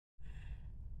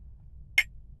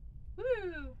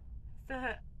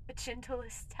the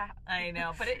gentlest tap. I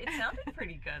know, but it sounded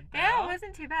pretty good, though. Yeah, it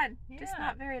wasn't too bad. Yeah. Just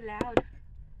not very loud.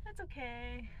 That's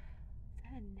okay. Is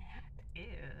that a gnat? Ew.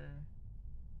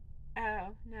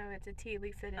 Oh, no, it's a tea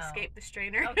leaf that escaped the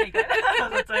strainer. Okay, good. I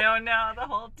was like, oh no, the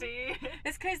whole tea.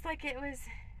 It's because, like, it was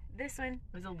this one.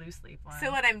 It was a loose leaf one.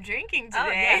 So what I'm drinking today.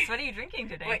 Oh, yes. What are you drinking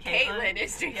today, What Caitlin? Caitlin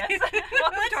is drinking. Yes.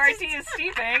 Welcome to our tea is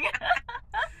steeping.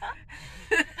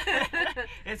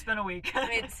 It's been a week.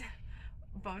 It's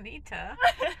Bonita.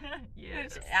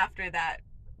 Yes. Which, after that.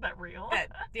 That reel? That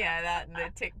and the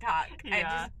TikTok.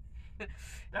 Yeah.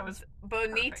 That was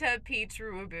Bonita perfect. Peach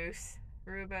Rubus.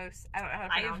 Rubos. I don't know how to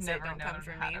pronounce it. Don't come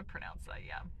for how me. to pronounce that,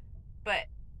 yeah. But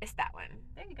it's that one.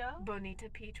 There you go. Bonita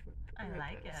Peach Rubus. I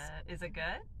like it. Is it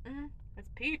good? Mm-hmm. It's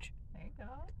peach. There you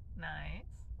go. Nice.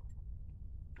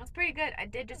 It's pretty good. I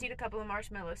did just eat a couple of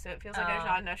marshmallows, so it feels like there's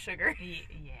not enough sugar.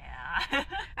 Yeah.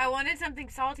 I wanted something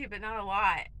salty, but not a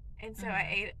lot. And so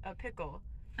I ate a pickle.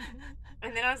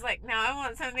 And then I was like, now I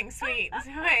want something sweet. So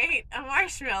I ate a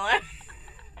marshmallow.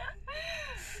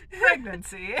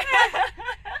 Pregnancy.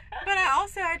 But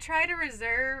I try to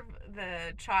reserve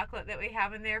the chocolate that we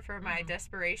have in there for my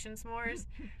desperation s'mores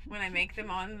when I make them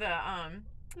on the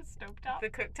stovetop. The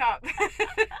cooktop.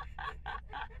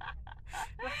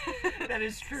 That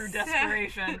is true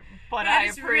desperation, but I I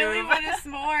just approve. really want a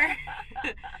s'more,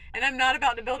 and I'm not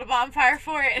about to build a bonfire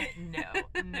for it. No.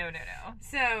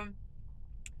 So,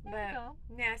 There you go.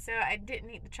 yeah, so I didn't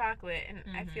eat the chocolate, and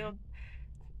I feel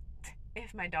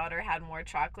if my daughter had more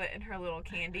chocolate in her little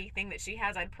candy thing that she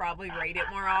has, I'd probably rate it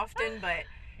more often, but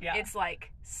it's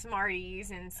like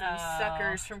Smarties and some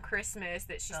suckers from Christmas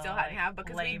that she still hadn't have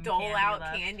because we dole out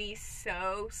candy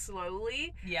so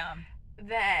slowly. Yeah.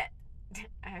 That,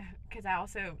 because I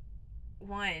also,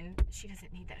 one, she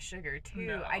doesn't need that sugar. Two,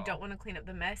 No. I don't want to clean up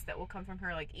the mess that will come from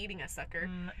her, like, eating a sucker.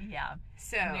 Yeah.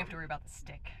 So. And we have to worry about the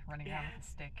stick, running around with the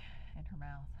stick in her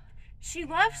mouth. She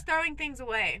loves throwing things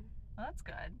away. Well, that's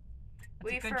good.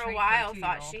 We, for a while,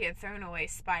 thought she had thrown away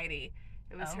Spidey.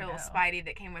 It was her little Spidey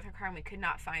that came with her car, and we could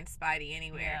not find Spidey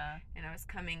anywhere. Yeah. And I was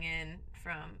coming in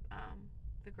from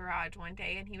the garage one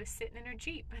day, and he was sitting in her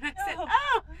Jeep. And I said,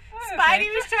 Spidey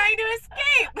was trying to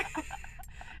escape.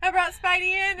 I brought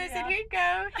Spidey in. I said, here you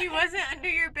go. He wasn't under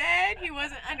your bed. He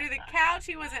wasn't under the couch.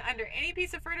 He wasn't under any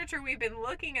piece of furniture we've been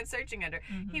looking and searching under.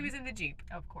 He was in the Jeep.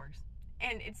 Of course.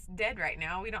 And it's dead right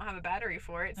now. We don't have a battery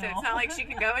for it, so it's not like she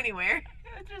can go anywhere.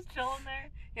 Just chilling there.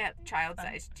 Yeah,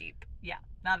 child-sized Jeep. Yeah,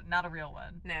 not a real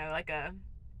one. No, like a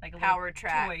power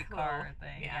track toy car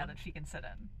thing. Yeah, that she can sit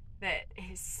in. That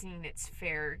has seen its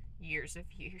fair years of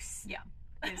use. Yeah.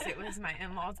 Because it was my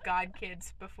in-laws'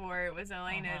 godkids before it was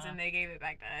Elena's, and they gave it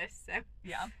back to us. So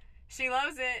yeah, she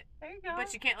loves it. There you go.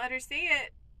 But you can't let her see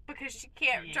it because she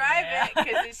can't drive it.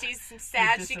 Because she's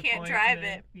sad she can't drive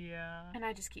it. Yeah. And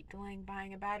I just keep delaying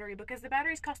buying a battery because the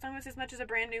batteries cost almost as much as a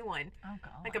brand new one. Oh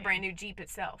god. Like a brand new Jeep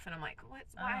itself, and I'm like, why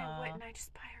wouldn't I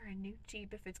just buy her a new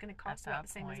Jeep if it's going to cost about the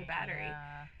same as a battery?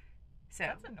 Yeah. So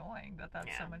that's annoying that's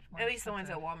so much more. At least the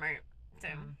ones at Walmart. So.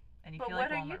 And you But feel what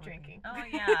like are you Walmart drinking? Oh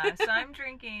yeah, so I'm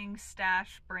drinking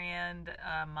Stash brand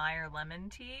Meyer lemon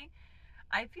tea.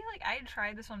 I feel like I had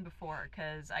tried this one before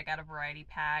because I got a variety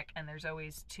pack and there's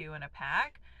always 2 in a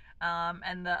pack,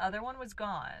 and the other one was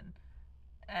gone.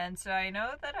 And so I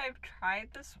know that I've tried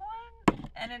this one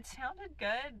and it sounded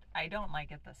good. I don't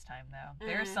like it this time though.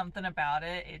 There's something about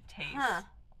it. It tastes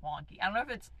wonky. I don't know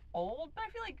if it's old, but I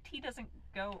feel like tea doesn't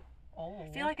go old.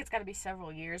 I feel like it's got to be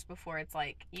several years before it's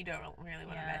like you don't really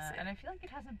want to mess it. And I feel like it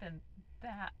hasn't been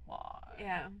that long.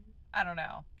 Yeah. I don't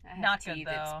know. I have Not tea good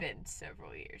though. that's been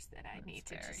several years that I need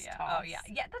to just toss. Oh yeah,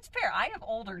 that's fair. I have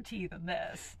older tea than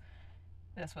this.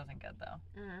 This wasn't good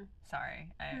though. Sorry,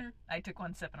 I took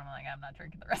one sip and I'm like, I'm not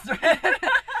drinking the rest of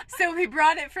it. So we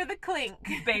brought it for the clink.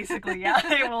 Basically, yeah.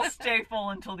 It will stay full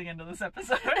until the end of this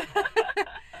episode.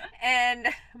 And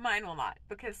mine will not,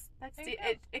 because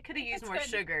it could have used more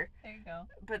sugar. There you go.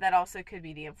 But that also could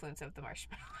be the influence of the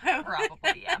marshmallow.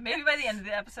 Probably, yeah. Maybe by the end of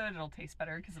the episode it'll taste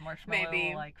better because the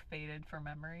marshmallow like faded for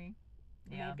memory.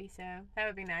 Yeah. Maybe so. That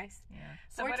would be nice. Yeah.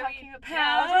 So we're talking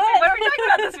about... what are we talking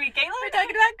about this week, Caitlin? We're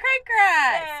talking about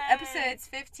Crankrats! Episodes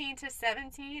 15 to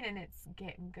 17, and it's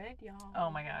getting good, y'all. Oh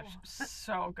my gosh.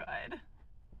 So good.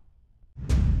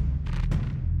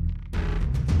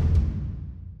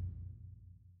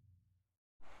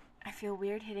 I feel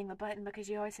weird hitting the button because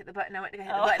you always hit the button. I went to go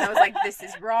hit the button. I was like, this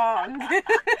is wrong.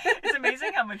 It's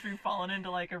amazing how much we've fallen into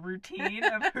like a routine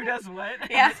of who does what in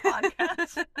this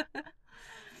podcast.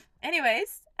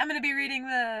 Anyways, I'm going to be reading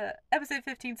the episode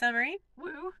 15 summary.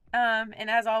 Woo. And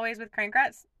as always with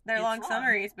Crankrats, They're It's long long.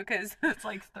 summaries because It's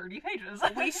like 30 pages.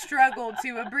 we struggle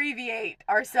to abbreviate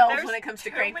ourselves There's when it comes to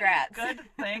too many Crankrats. good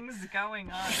things going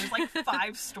on. There's like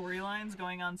 5 storylines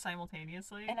going on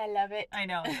simultaneously. And I love it. I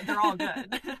know. They're all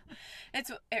good. It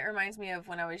reminds me of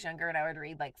when I was younger and I would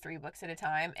read like 3 books at a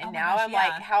time. And Oh my now gosh, I'm yeah.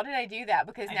 like, how did I do that?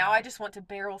 Because I now know. I just want to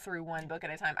barrel through 1 book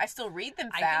at a time. I still read them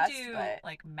I fast. can do but...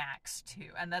 like max 2.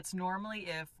 And that's normally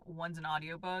if one's an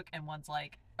audiobook and one's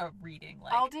like a reading.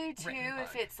 Like I'll do 2 written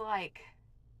if book. it's like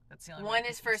That's the only way one I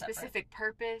can is keep for a them separate. specific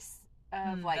purpose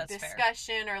of like that's fair.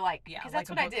 discussion or like Yeah, because like that's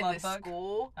a what I book did club with book.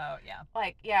 school. Oh, yeah.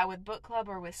 Like yeah, with book club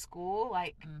or with school,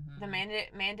 like the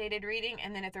Mhm. mandated reading,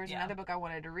 and then if there was Yeah. another book I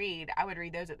wanted to read, I would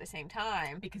read those at the same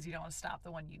time. Because you don't want to stop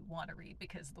the one you want to read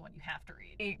because the one you have to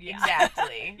read. Yeah.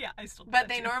 Exactly. Yeah, I still do But that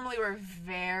they too. normally were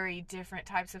very different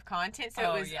types of content, so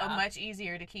Oh, it was yeah. much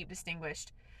easier to keep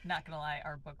distinguished. Not gonna lie,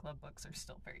 our book club books are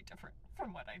still very different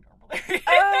from what I normally read.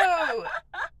 Oh,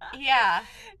 yeah,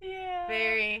 Yeah.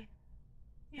 very.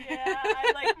 Yeah,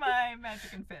 I like my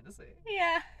magic and fantasy.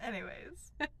 Yeah.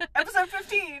 Anyways, episode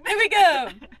 15. Here we go.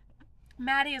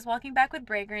 Maddie is walking back with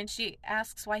Brager and she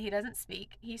asks why he doesn't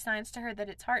speak. He signs to her that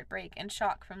it's heartbreak and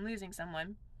shock from losing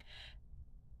someone.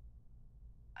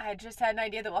 I just had an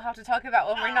idea that we'll have to talk about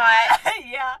when we're not.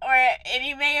 Yeah. And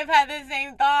you may have had the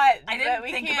same thought. I but didn't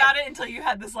we think can't. about it until you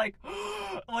had this like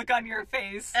look on your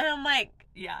face. And I'm like,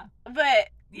 Yeah. but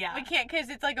Yeah. we can't because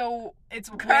it's like a It's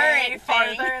current way thing.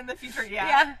 farther in the future. Yeah.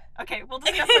 yeah. Okay, we'll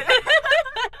discuss it.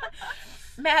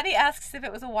 Maddie asks if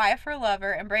it was a wife or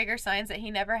lover, and Brager signs that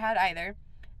he never had either.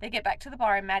 They get back to the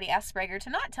bar, and Maddie asks Brager to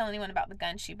not tell anyone about the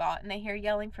gun she bought, and they hear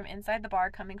yelling from inside the bar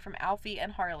coming from Alfie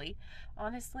and Harley.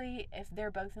 Honestly, if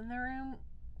they're both in the room,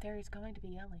 there is going to be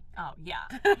yelling. Oh, yeah.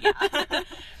 Yeah.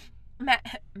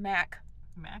 Mac.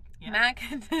 Yeah. Mac.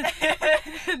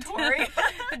 Tori.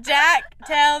 Jack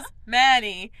tells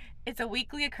Maddie it's a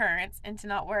weekly occurrence and to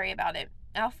not worry about it.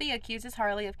 Alfie accuses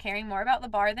Harley of caring more about the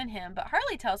bar than him, but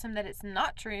Harley tells him that it's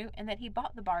not true and that he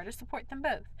bought the bar to support them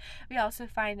both. We also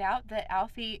find out that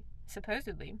Alfie,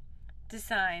 supposedly,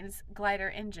 designs glider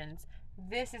engines.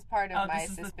 This is part of my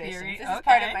suspicions. This is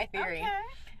part of my theory. Okay.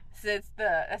 So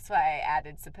that's why I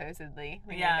added supposedly.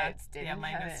 When your notes didn't my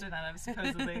have notes it. did not have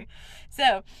supposedly.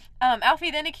 So,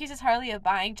 Alfie then accuses Harley of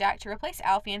buying Jack to replace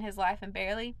Alfie in his life and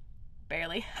barely,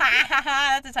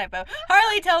 that's a typo.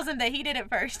 Harley tells him that he did it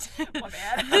first. My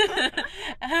bad.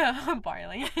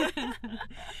 Barley.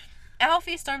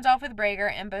 Alfie storms off with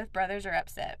Brager and both brothers are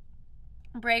upset.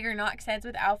 Brager knocks heads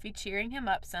with Alfie, cheering him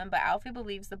up some, but Alfie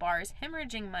believes the bar is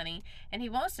hemorrhaging money and he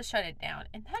wants to shut it down.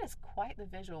 And that is quite the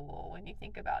visual when you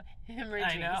think about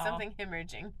hemorrhaging. I know. Something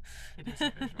hemorrhaging. It is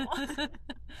a visual.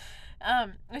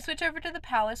 We switch over to the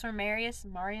palace where Marius?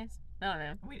 I don't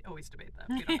know. We always debate that.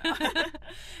 We don't know.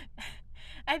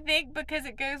 I think because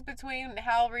it goes between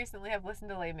how recently I've listened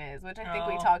to Les Mis, which I think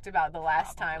we Oh, talked about the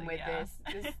last time probably,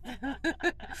 with yeah. this.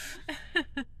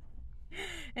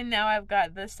 And now I've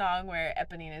got the song where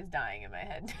Eponine is dying in my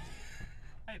head.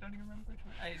 I don't even remember which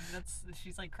one.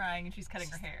 She's like crying and she's cutting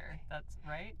her hair. That's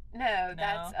right? No,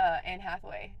 that's Anne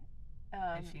Hathaway.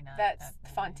 Is she not That's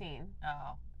Eponine? Fontaine.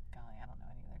 Oh, golly, I don't know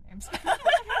any of their names.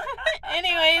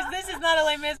 Anyways, this is not a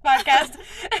Les Mis podcast.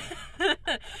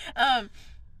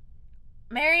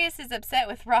 Marius is upset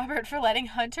with Robert for letting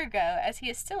Hunter go, as he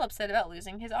is still upset about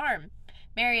losing his arm.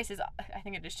 Marius is, I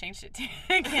think I just changed it to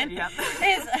again, Yep.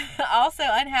 is also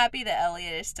unhappy that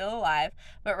Elliot is still alive,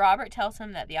 but Robert tells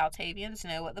him that the Altavians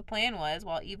know what the plan was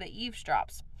while Eva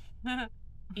eavesdrops.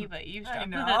 Eva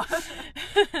eavesdrops.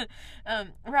 I know.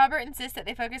 Robert insists that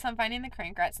they focus on finding the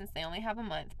Crankrats since they only have a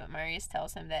month, but Marius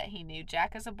tells him that he knew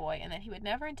Jack as a boy and that he would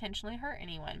never intentionally hurt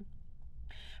anyone.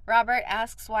 Robert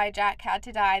asks why Jack had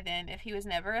to die then if he was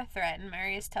never a threat, and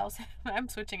Marius tells him, I'm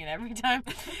switching it every time,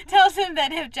 tells him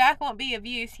that if Jack won't be of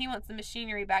use, he wants the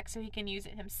machinery back so he can use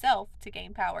it himself to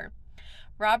gain power.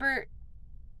 Robert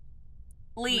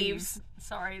leaves.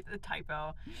 Sorry, the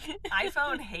typo.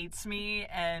 iPhone hates me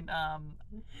and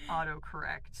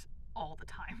autocorrect all the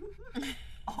time.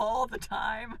 All the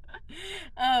time.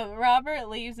 Robert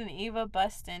leaves and Eva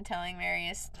busts in, telling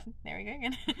Marius, there we go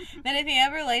again, that if he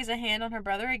ever lays a hand on her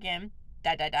brother again, ...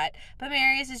 But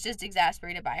Marius is just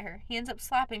exasperated by her. He ends up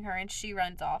slapping her and she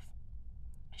runs off.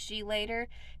 She later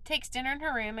takes dinner in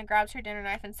her room and grabs her dinner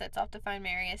knife and sets off to find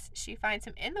Marius. She finds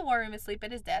him in the war room asleep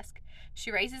at his desk.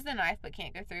 She raises the knife but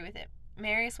can't go through with it.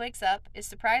 Marius wakes up, is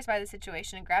surprised by the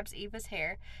situation, and grabs Eva's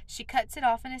hair. She cuts it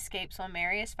off and escapes while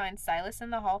Marius finds Silas in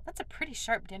the hall. That's a pretty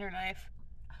sharp dinner knife.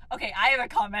 Okay, I have a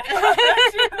comment about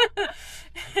that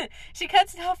too. She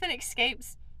cuts it off and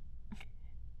escapes.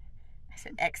 I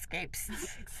said escapes.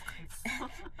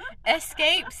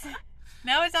 Escapes.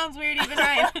 Now it sounds weird even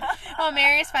right. Well,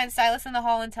 Marius finds Silas in the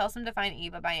hall and tells him to find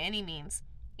Eva by any means.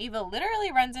 Eva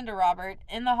literally runs into Robert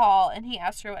in the hall and he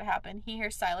asks her what happened. He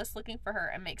hears Silas looking for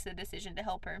her and makes the decision to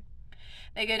help her.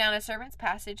 They go down a servant's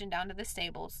passage and down to the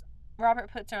stables.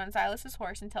 Robert puts her on Silas's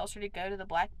horse and tells her to go to the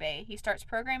Black Bay. He starts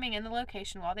programming in the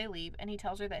location while they leave, and he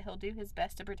tells her that he'll do his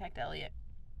best to protect Elliot.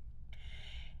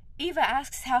 Eva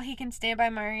asks how he can stand by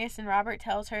Marius, and Robert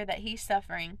tells her that he's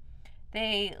suffering.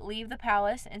 They leave the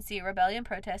palace and see a rebellion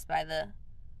protest by I don't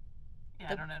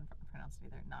know how to pronounce it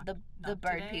either. the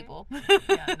bird people.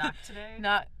 Yeah, knock today.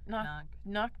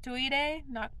 Noctuide.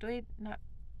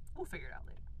 We'll figure it out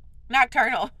later.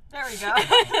 Nocturnal. There we go.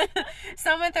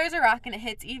 Someone throws a rock and it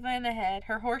hits Eva in the head.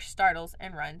 Her horse startles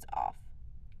and runs off.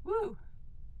 Woo.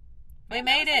 We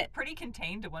made it. Like pretty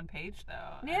contained to one page,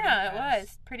 though. Yeah, it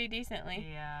was pretty decently.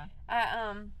 Yeah.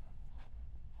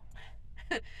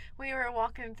 We were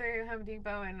walking through Home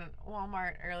Depot and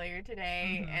Walmart earlier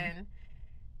today, and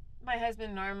my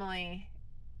husband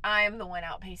I'm the one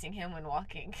outpacing him when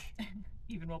walking.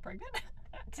 Even while pregnant?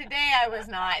 Today I was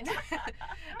not.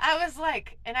 I was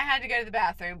like, and I had to go to the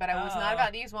bathroom, but I was not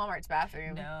about to use Walmart's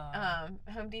bathroom. No.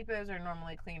 Home Depots are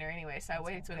normally cleaner anyway, so I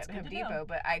waited to get to Home Depot, know.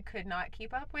 but I could not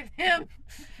keep up with him.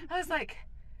 I was like,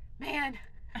 man,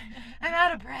 I'm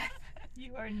out of breath.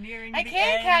 You are nearing I the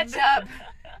can't end. catch up.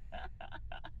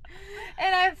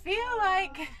 And I feel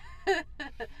like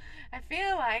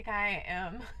I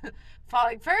am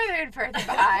falling further and further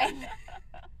behind.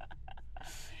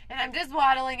 And I'm just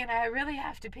waddling, and I really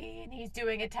have to pee, and he's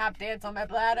doing a tap dance on my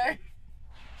bladder.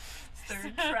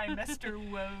 Third trimester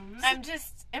woes. I'm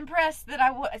just impressed that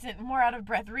I wasn't more out of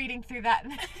breath reading through that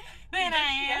than I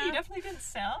am. Yeah, you definitely didn't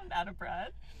sound out of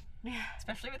breath. Yeah.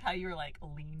 Especially with how you were, like,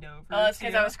 leaned over. Oh, it's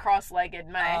because I was cross-legged.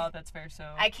 Oh, that's fair, so...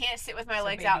 I can't sit with my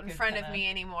legs out in front of me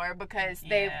anymore because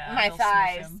Yeah, my they'll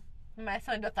thighs, smush 'em. my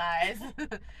thunder thighs,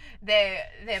 they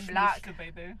block. Smoosh the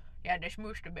baby. Yeah, they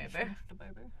smoosh the baby. Smoosh the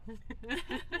baby.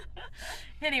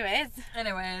 Anyways,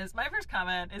 my first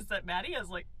comment is that Maddie has,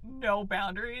 like, no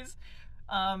boundaries.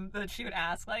 That she would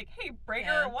ask, like, hey,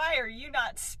 Breaker, why are you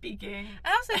not speaking?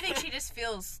 I also think she just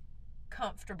feels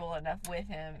comfortable enough with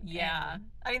him. Yeah.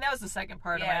 I mean, that was the second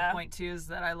part of my point, too, is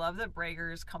that I love that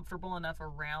Breaker is comfortable enough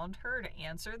around her to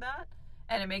answer that.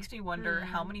 And it makes me wonder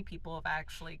how many people have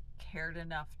actually cared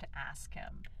enough to ask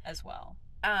him as well.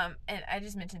 And I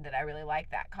just mentioned that I really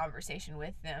like that conversation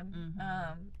with them.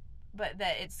 But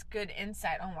that it's good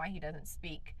insight on why he doesn't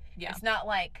speak. Yeah. It's not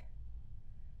like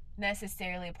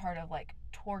necessarily a part of like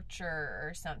torture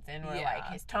or something where like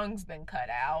his tongue's been cut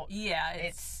out. Yeah,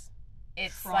 it's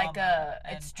trauma like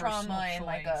it's trauma and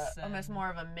like and almost more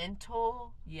of a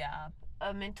mental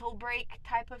break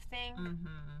type of thing.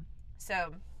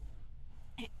 So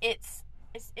it's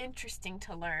interesting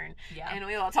to learn. Yeah. And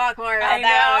we will talk more about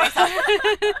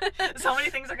that. So many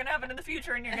things are going to happen in the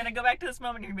future, and you're going to go back to this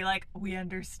moment, and you're going to be like, we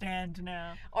understand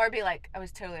now. Or be like, I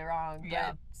was totally wrong,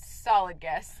 but solid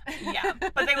guess. Yeah,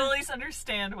 but they will at least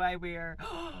understand why we are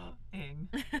ing.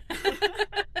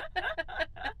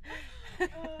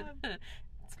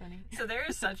 It's funny. So there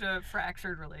is such a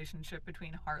fractured relationship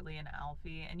between Harley and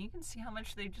Alfie, and you can see how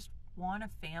much they just want a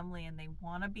family and they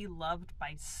want to be loved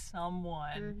by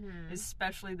someone,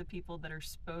 especially the people that are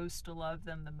supposed to love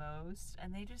them the most,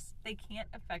 and they can't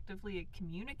effectively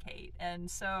communicate.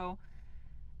 And so,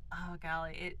 oh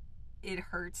golly, it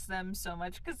hurts them so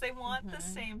much because they want the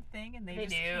same thing and they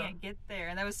just can't get there.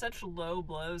 And that was such low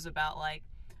blows about like,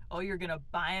 oh, you're gonna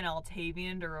buy an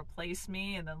Altavian to replace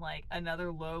me, and then like another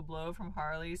low blow from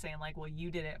Harley saying like, well,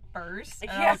 you did it first.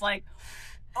 And I was like,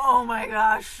 oh my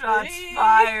gosh, shots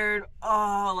fired.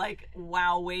 Oh, like,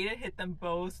 wow, way to hit them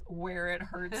both where it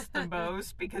hurts the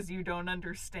most because you don't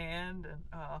understand. And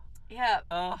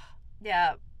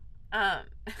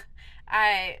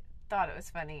I thought it was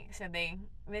funny. So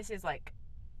this is like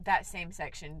that same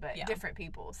section but different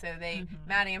people. So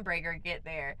Maddie and Breaker get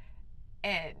there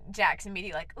and Jack's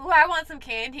immediately like, ooh, I want some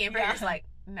candy, and Breaker's like,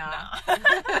 nah.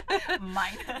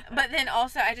 Mine. But then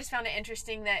also I just found it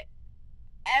interesting that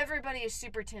everybody is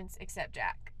super tense except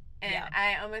Jack. And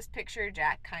I almost picture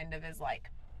Jack kind of as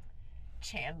like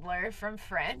Chandler from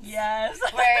Friends. Yes.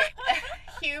 Where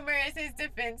humor is his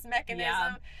defense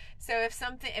mechanism. So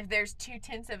if there's 2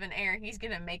 tenths of an air, he's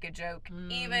going to make a joke,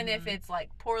 even if it's like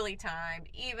poorly timed,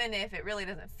 even if it really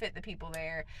doesn't fit the people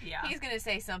there. Yeah. He's going to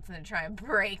say something to try and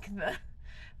break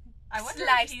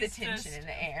slice the tension in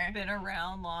the air. Been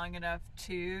around long enough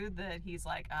too that he's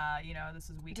like, this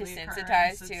is weekly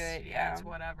desensitized to it. Yeah, it's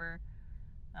whatever.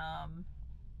 So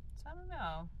I don't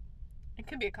know. It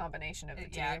could be a combination of the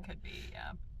two. Yeah, it could be.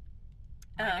 Yeah.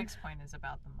 My next point is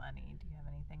about the money. Do you have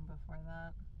anything before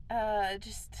that?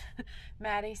 just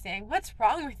Maddie saying, "What's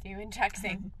wrong with you?" And Jack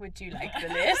saying, "Would you like the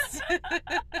list?"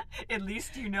 At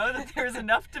least you know that there's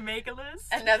enough to make a list.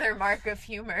 Another mark of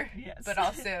humor. Yes. But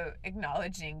also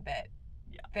acknowledging that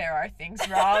Yeah. there are things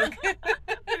wrong.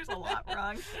 There's a lot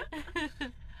wrong.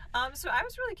 So I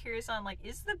was really curious on, like,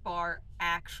 is the bar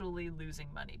actually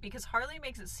losing money? Because Harley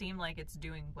makes it seem like it's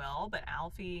doing well, but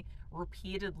Alfie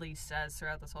repeatedly says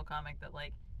throughout this whole comic that,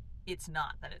 like, it's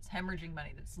not, that it's hemorrhaging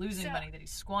money, that it's losing money, that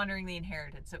he's squandering the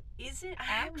inheritance. So is it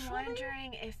actually? I'm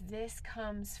wondering if this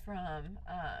comes from,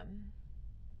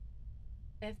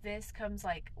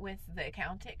 like, with the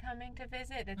accountant coming to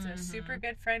visit. That's a super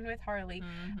good friend with Harley.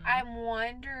 I'm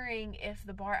wondering if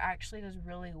the bar actually does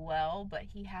really well, but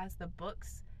he has the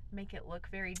books make it look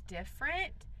very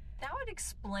different. That would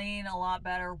explain a lot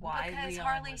better why because Leon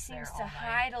Harley was seems there to all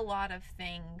hide night. a lot of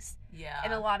things. Yeah.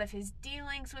 And a lot of his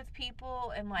dealings with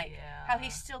people, and like how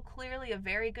he's still clearly a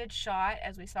very good shot,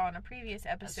 as we saw in a previous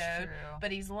episode. That's true.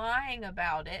 But he's lying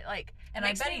about it. Like, and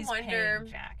I bet he's paying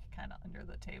Jack kind of under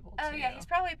the table too. Oh yeah, he's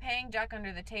probably paying Jack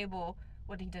under the table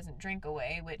what he doesn't drink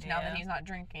away. Which now that he's not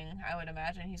drinking, I would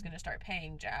imagine he's going to start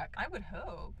paying Jack. I would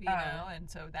hope, you know, and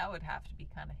so that would have to be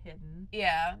kind of hidden.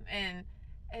 Yeah, and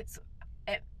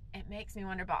it makes me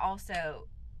wonder, but also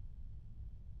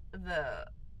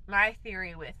my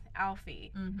theory with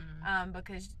Alfie,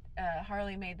 because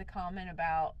Harley made the comment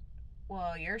about,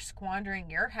 well, you're squandering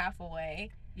your half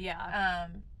away. Yeah.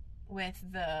 With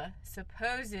the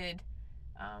supposed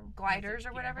gliders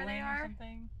or whatever they are.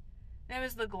 It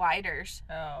was the gliders.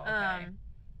 Oh, okay.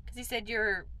 Because he said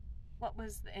it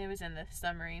was in the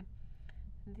summary.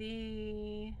 Was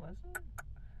it?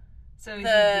 So he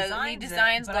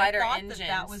designs glider engines.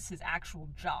 That was his actual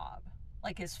job,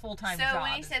 like his full-time job. So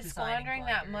when he said squandering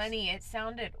gliders. that money, it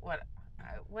sounded what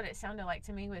it sounded like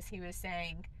to me was he was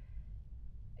saying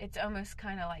it's almost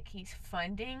kind of like he's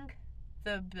funding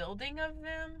the building of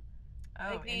them.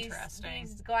 Oh, like interesting.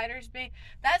 These gliders being.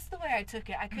 That's the way I took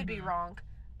it. I could be wrong,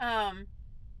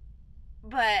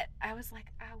 but I was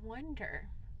like, I wonder.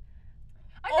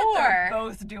 I bet they're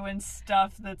both doing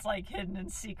stuff that's like hidden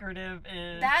and secretive.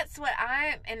 That's what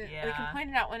we can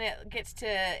point it out when it gets to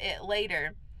it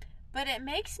later. But it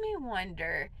makes me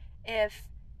wonder if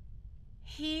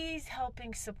he's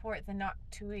helping support the not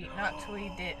to eat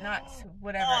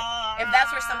whatever. If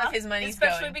that's where some of his money's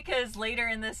going. Especially because later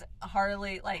in this,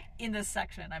 Harley, like in this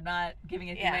section, I'm not giving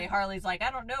it away. Harley's like, I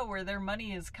don't know where their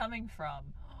money is coming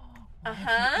from.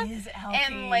 Is Alfie?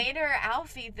 And later,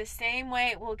 Alfie, the same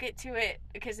way, we'll get to it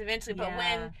because eventually, but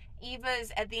when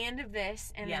Eva's at the end of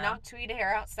this and the Noctuida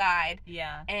are outside,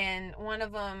 and one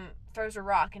of them throws a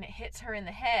rock and it hits her in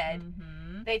the head,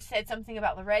 they said something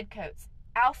about the redcoats.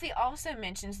 Alfie also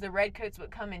mentions the redcoats would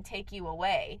come and take you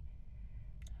away.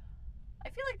 I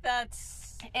feel like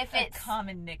that's a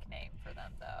common nickname for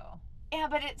them, though. Yeah,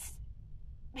 but it's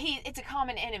a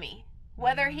common enemy.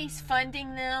 Whether he's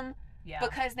funding them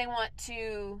because they want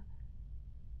to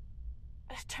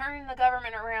turn the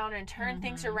government around and turn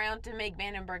things around to make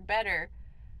Vandenberg better,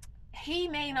 he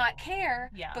may not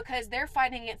care because they're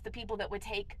fighting against the people that would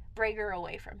take Brager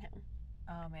away from him.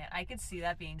 Oh man, I could see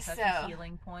that being such a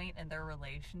healing point in their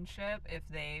relationship if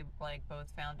they like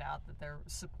both found out that they're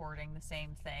supporting the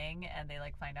same thing and they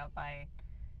like find out by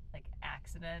like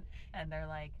accident and they're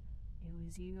like, it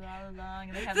was you all along.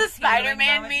 And they have the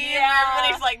Spider-Man meme where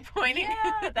everybody's like pointing.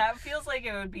 Yeah, that feels like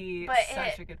it would be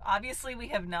such a good. Obviously, we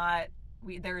have not.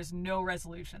 There is no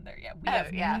resolution there yet. We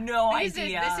have no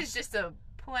idea. This is just a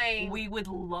plain. We would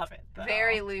love it, though.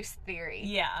 Very loose theory.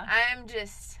 Yeah.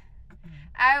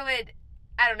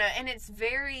 I don't know, and it's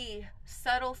very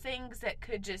subtle things that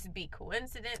could just be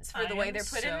coincidence for the way they're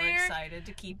put in there. I'm so excited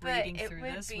to keep reading through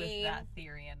this with that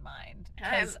theory in mind.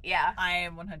 I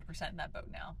am 100% in that boat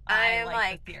now. I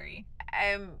like the theory.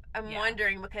 I'm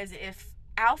wondering because if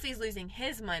Alfie's losing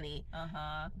his money,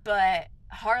 but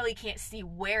Harley can't see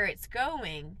where it's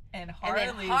going, and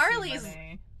Harley's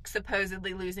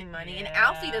supposedly losing money, and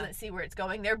Alfie doesn't see where it's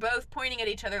going. They're both pointing at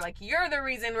each other like, you're the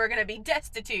reason we're going to be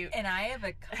destitute. And I have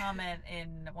a comment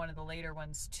in one of the later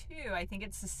ones too. I think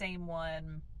it's the same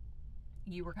one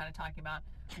you were kind of talking about,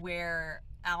 where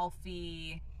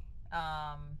Alfie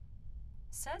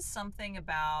says something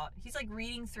about, he's like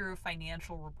reading through a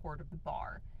financial report of the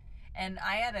bar. And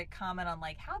I had a comment on,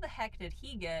 like, how the heck did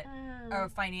he get a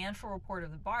financial report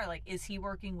of the bar? Like, is he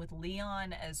working with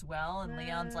Leon as well? And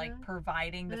Leon's, like,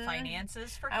 providing the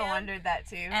finances for him? I wondered that,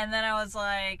 too. And then I was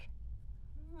like,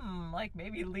 like,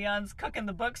 maybe Leon's cooking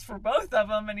the books for both of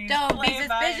them. And he's Don't be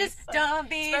suspicious. Don't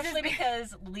be Especially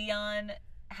because Leon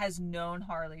has known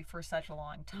Harley for such a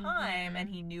long time, and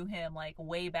he knew him like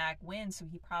way back when, so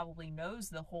he probably knows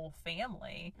the whole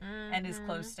family and is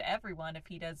close to everyone if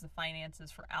he does the finances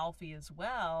for Alfie as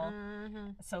well.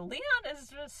 So Leon is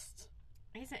just...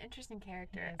 He's an interesting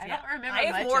character. Is, I don't remember I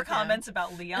have much more of comments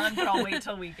about Leon, but I'll wait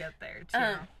till we get there,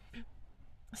 too.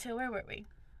 So where were we?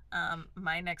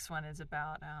 My next one is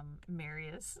about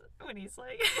Marius, when he's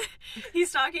like...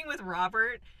 he's talking with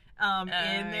Robert... in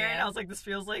there, and I was like, this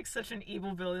feels like such an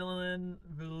evil villain.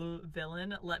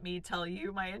 Let me tell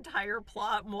you my entire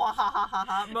plot,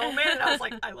 mwahahaha moment. And I was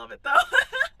like, I love it though.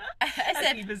 I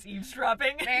said, Eva's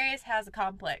eavesdropping. Marius has a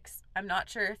complex. I'm not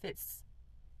sure if it's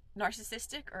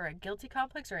narcissistic or a guilty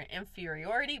complex or an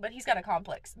inferiority, but he's got a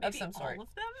complex of some sort. All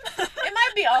of them? It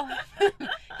might be all of them.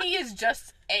 He is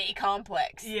just a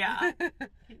complex. Yeah.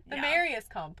 The Marius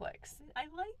complex. I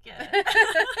like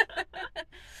it.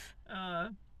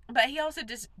 But he also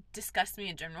disgusts me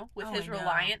in general with his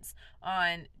reliance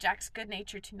on Jack's good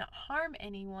nature to not harm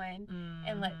anyone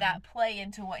and let that play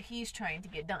into what he's trying to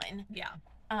get done. Yeah.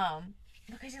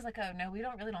 Because he's like, oh no, we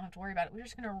don't have to worry about it. We're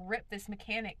just going to rip this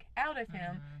mechanic out of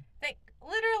him that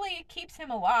literally keeps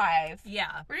him alive.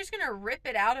 Yeah. We're just going to rip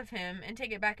it out of him and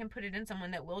take it back and put it in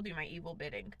someone that will do my evil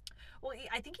bidding. Well,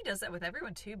 I think he does that with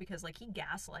everyone too, because like he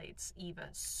gaslights Eva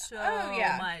so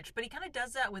much, but he kind of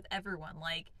does that with everyone.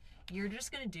 Like, you're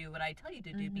just going to do what I tell you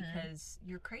to do because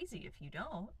you're crazy if you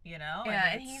don't, you know?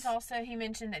 Yeah, and he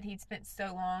mentioned that he'd spent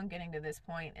so long getting to this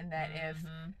point, and that if,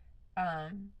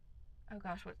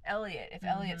 what's Elliot? If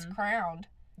Elliot's crowned,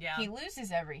 he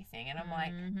loses everything. And I'm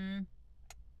like,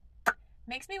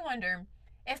 makes me wonder,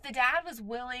 if the dad was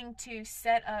willing to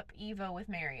set up Eva with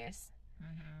Marius,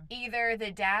 either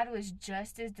the dad was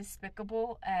just as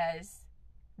despicable as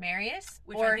Marius,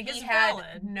 or he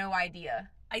had no idea.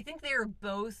 I think they are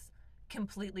both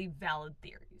completely valid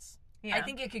theories. Yeah. I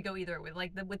think it could go either way.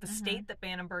 Like with the state that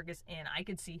Bannenberg is in, I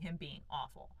could see him being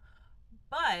awful.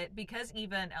 But because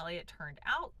Eva and Elliot turned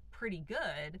out pretty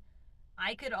good,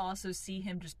 I could also see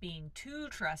him just being too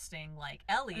trusting like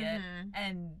Elliot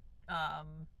and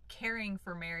caring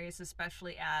for Marius,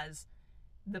 especially as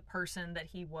the person that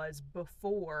he was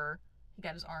before he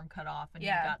got his arm cut off and he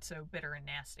got so bitter and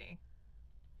nasty.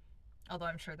 Although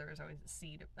I'm sure there was always a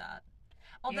seed of that.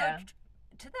 Although,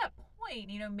 to that point,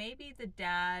 you know, maybe the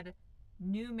dad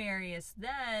knew Marius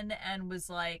then and was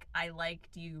like, I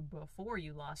liked you before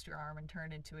you lost your arm and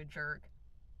turned into a jerk.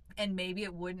 And maybe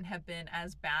it wouldn't have been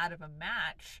as bad of a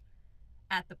match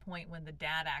at the point when the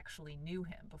dad actually knew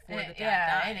him before the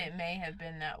dad died. And it may have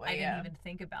been that way. I didn't even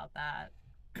think about that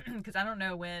because I don't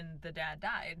know when the dad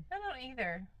died. I don't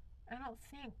either. I don't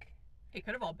think. It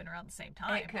could have all been around the same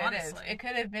time, It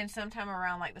could have been sometime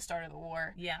around like the start of the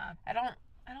war. Yeah. I don't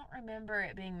remember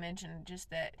it being mentioned, just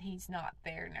that he's not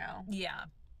there now. Yeah.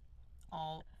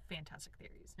 All fantastic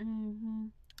theories.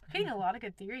 Getting a lot of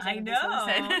good theories. I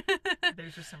know.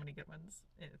 There's just so many good ones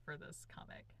for this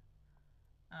comic.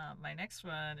 My next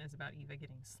one is about Eva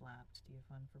getting slapped. Do you have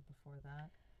one for before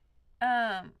that?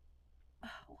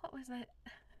 What was that?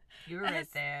 You were right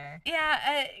there.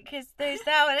 Yeah, because there's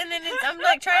that one, and then I'm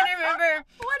like trying to remember.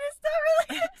 What is that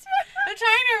related to? I'm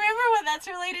trying to remember what that's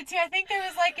related to. I think there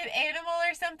was like an animal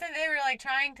or something they were like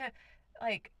trying to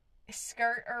like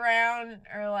skirt around,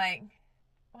 or like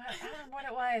I don't remember what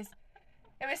it was.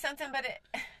 It was something, but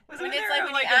when you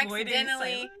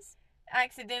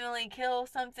accidentally kill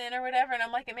something or whatever, and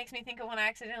I'm like, it makes me think of when I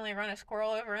accidentally run a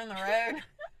squirrel over on the road.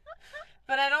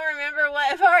 But I don't remember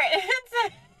what part it's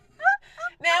in.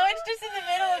 Now it's just in the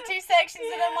middle of two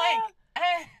sections, and I'm like,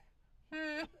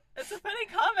 It's a funny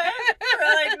comment for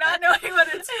like not knowing what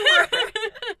it's for.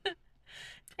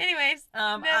 Anyways,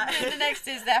 the next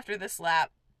is after the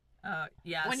slap.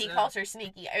 Yeah. When he calls her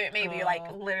sneaky, maybe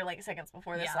like literally seconds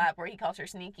before the slap, where he calls her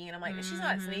sneaky, and I'm like, she's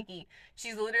not sneaky.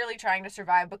 She's literally trying to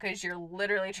survive because you're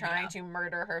literally trying to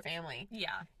murder her family.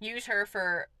 Yeah. Use her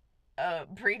for a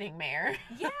breeding mare.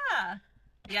 Yeah.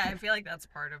 Yeah, I feel like that's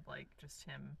part of like just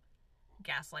him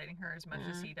gaslighting her as much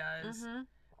as he does.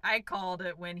 I called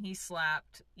it when he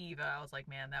slapped Eva. I was like,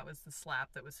 man, that was the slap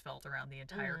that was felt around the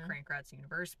entire Crankrats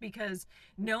universe, because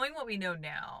knowing what we know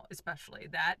now, especially,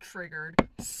 that triggered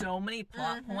so many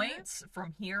plot points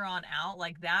from here on out.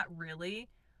 Like, that really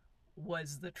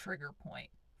was the trigger point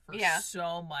for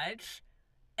so much.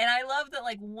 And I love that,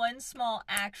 like, one small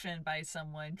action by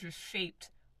someone just shaped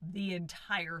the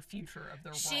entire future of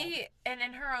their world. And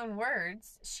in her own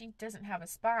words, she doesn't have a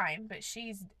spine, but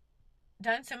she's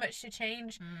done so much to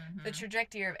change the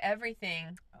trajectory of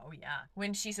everything. Oh yeah.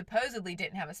 When she supposedly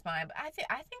didn't have a spine, but I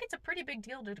think it's a pretty big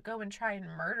deal to go and try and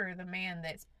murder the man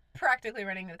that's practically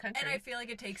running the country. And I feel like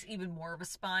it takes even more of a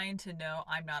spine to know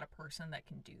I'm not a person that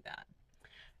can do that.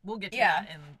 We'll get to that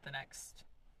in the next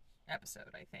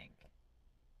episode, I think.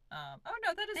 Oh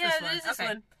no, that is this one. Yeah, it is this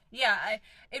one. Yeah,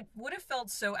 it would have felt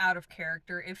so out of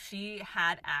character if she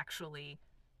had actually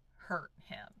hurt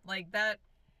him. Like that.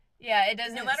 Yeah, it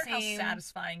doesn't. No matter how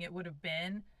satisfying it would have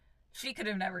been, she could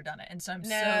have never done it, and so I'm so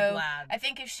glad. I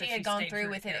think if she had gone through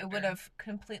with it, it would have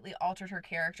completely altered her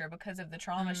character because of the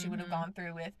trauma she would have gone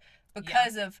through with,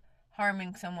 because of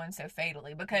harming someone so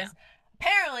fatally. Because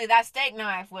apparently that steak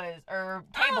knife or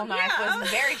table knife was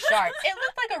very sharp. It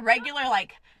looked like a regular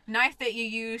knife that you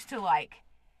use to you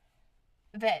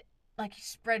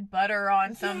spread butter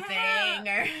on something,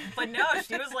 But no,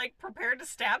 she was prepared to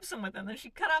stab someone with it, and then she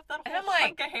cut off that whole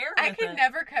hunk of hair. I could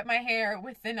never cut my hair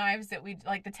with the knives that we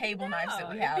the table knives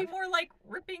that we have. It'd be more like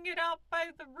ripping it out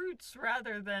by the roots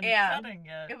rather than cutting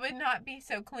it. It would not be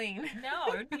so clean.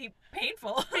 No, it would be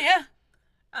painful. Yeah.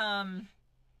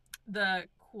 The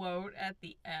quote at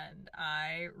the end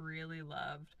I really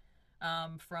loved,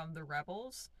 from the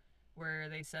Rebels, where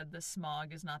they said the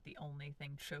smog is not the only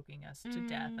thing choking us to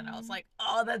death. And I was like,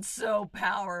 oh, that's so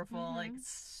powerful.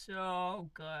 So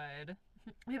good.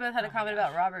 We both had a comment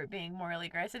about Robert being morally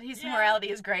gray. I said his morality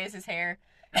is gray as his hair.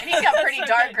 And he's got pretty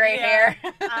dark gray hair.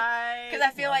 Because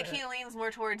I feel like he leans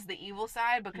more towards the evil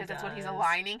side because that's what he's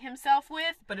aligning himself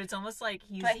with. But it's almost like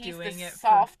he's doing it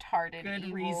soft-hearted for good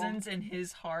evil reasons in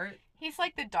his heart. He's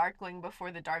like the Darkling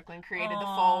before the Darkling created the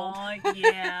fold. Oh,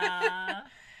 yeah.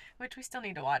 Which we still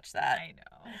need to watch that. I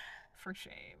know. For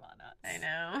shame on us. I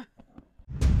know.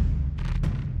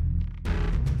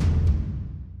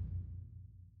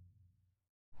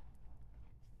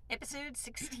 Episode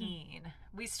 16.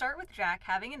 We start with Jack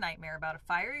having a nightmare about a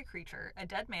fiery creature, a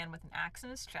dead man with an axe in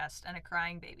his chest, and a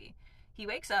crying baby. He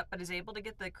wakes up but is able to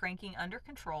get the cranking under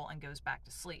control and goes back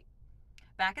to sleep.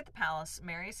 Back at the palace,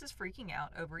 Marius is freaking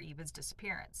out over Eva's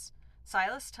disappearance.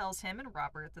 Silas tells him and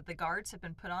Robert that the guards have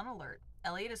been put on alert.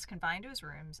 Elliot is confined to his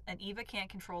rooms, and Eva can't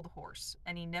control the horse,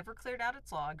 and he never cleared out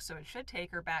its log, so it should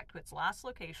take her back to its last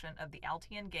location of the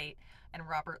Altian Gate, and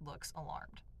Robert looks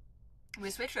alarmed. We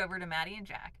switch over to Maddie and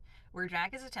Jack, where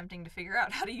Jack is attempting to figure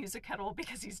out how to use a kettle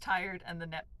because he's tired and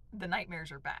the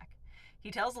nightmares are back.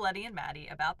 He tells Letty and Maddie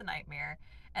about the nightmare,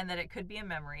 and that it could be a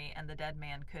memory, and the dead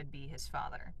man could be his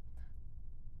father.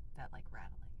 That, rattling is bad.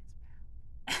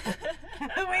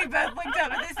 We both looked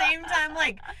up at the same time,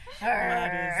 what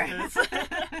is this?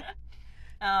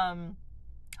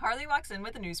 Harley walks in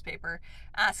with a newspaper,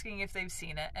 asking if they've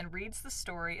seen it, and reads the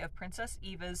story of Princess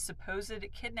Eva's supposed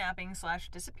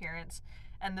kidnapping/disappearance,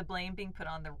 and the blame being put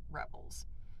on the rebels.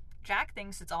 Jack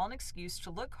thinks it's all an excuse to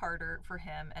look harder for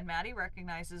him, and Maddie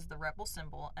recognizes the rebel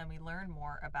symbol, and we learn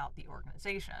more about the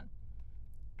organization.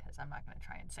 Because I'm not going to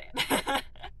try and say it.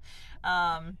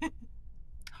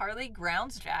 Harley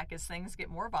grounds Jack as things get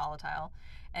more volatile,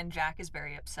 and Jack is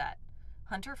very upset.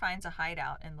 Hunter finds a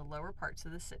hideout in the lower parts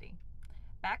of the city.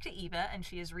 Back to Eva, and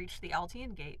she has reached the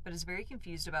Altian Gate, but is very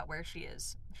confused about where she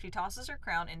is. She tosses her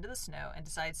crown into the snow and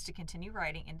decides to continue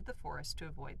riding into the forest to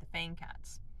avoid the Fang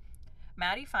Cats.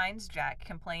 Maddie finds Jack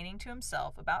complaining to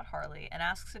himself about Harley and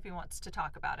asks if he wants to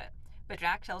talk about it, but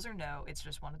Jack tells her no, it's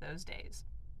just one of those days.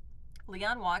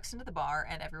 Leon walks into the bar,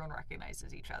 and everyone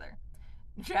recognizes each other.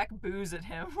 Jack boos at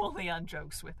him while Leon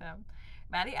jokes with him.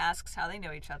 Maddie asks how they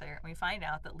know each other, and we find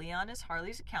out that Leon is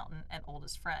Harley's accountant and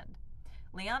oldest friend.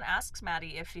 Leon asks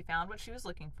Maddie if she found what she was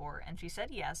looking for, and she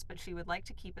said yes, but she would like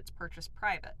to keep its purchase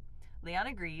private. Leon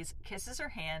agrees, kisses her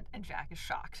hand, and Jack is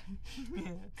shocked.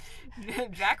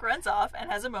 Jack runs off and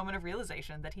has a moment of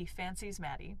realization that he fancies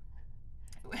Maddie.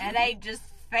 And they just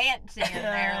fancy in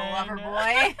there, lover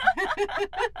boy.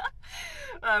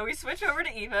 We switch over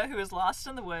to Eva, who is lost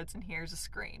in the woods and hears a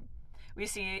scream. We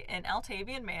see an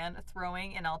Altavian man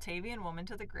throwing an Altavian woman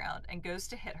to the ground and goes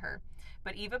to hit her,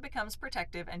 but Eva becomes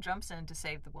protective and jumps in to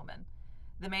save the woman.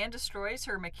 The man destroys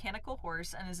her mechanical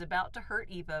horse and is about to hurt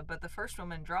Eva, but the first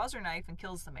woman draws her knife and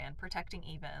kills the man, protecting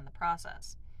Eva in the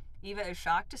process. Eva is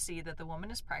shocked to see that the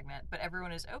woman is pregnant, but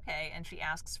everyone is okay, and she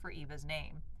asks for Eva's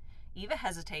name. Eva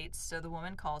hesitates, so the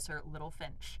woman calls her Little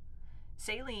Finch.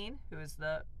 Saline, who is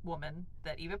the woman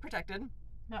that Eva protected,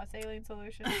 not saline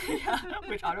solution. Yeah,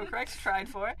 which autocorrect's tried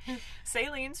for.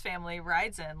 Saline's family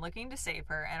rides in looking to save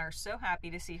her and are so happy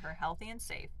to see her healthy and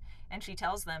safe, and she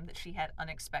tells them that she had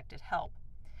unexpected help.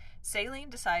 Saline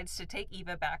decides to take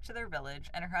Eva back to their village,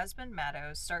 and her husband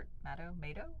Mado? How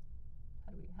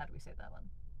do we say that one?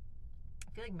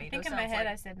 I feel like Mato I think in sounds my head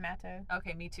like... I said Matto.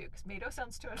 Okay, me too, because Mato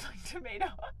sounds too much like tomato.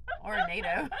 Or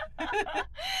NATO.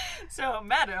 So,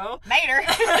 Matto. Mater.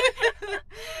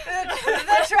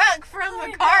 the truck from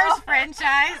the Cars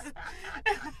franchise.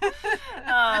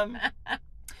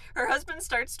 Her husband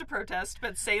starts to protest,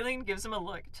 but Saline gives him a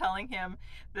look, telling him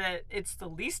that it's the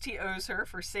least he owes her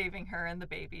for saving her and the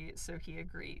baby, so he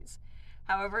agrees.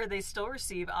 However, they still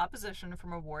receive opposition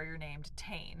from a warrior named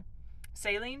Tane.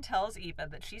 Saline tells Eva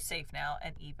that she's safe now,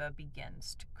 and Eva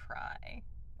begins to cry.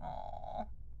 Aww.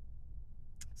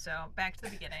 So, back to the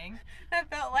beginning. That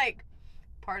felt like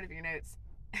part of your notes.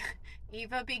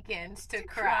 Eva begins to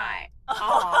cry. Aww.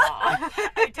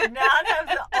 I did not have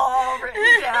the all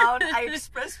written down. I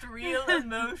expressed real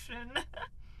emotion.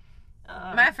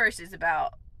 My first is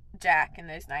about Jack and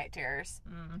those night terrors.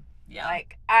 Yeah.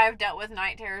 Like, I've dealt with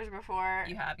night terrors before.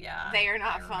 You have, yeah. They are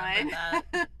not fun.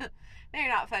 They're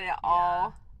not fun at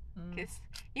all. Because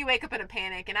you wake up in a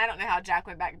panic, and I don't know how Jack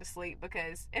went back to sleep,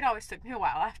 because it always took me a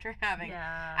while after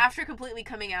completely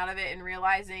coming out of it and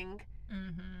realizing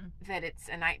that it's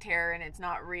a night terror and it's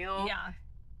not real. Yeah.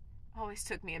 Always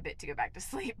took me a bit to go back to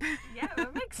sleep. Yeah,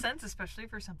 it makes sense, especially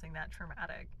for something that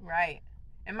traumatic. Right.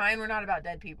 And mine were not about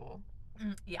dead people.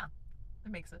 Yeah.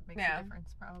 It makes a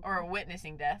difference, probably. Or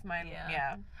witnessing death. Mine,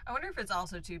 yeah. I wonder if it's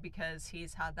also, too, because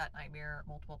he's had that nightmare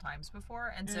multiple times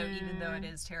before, and so even though it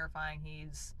is terrifying,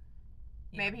 he's...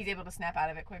 Maybe he's able to snap out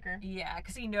of it quicker. Yeah,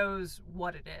 because he knows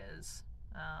what it is.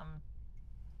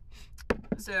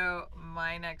 So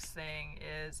my next thing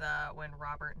is when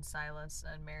Robert and Silas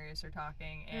and Marius are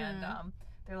talking, and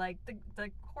they're like,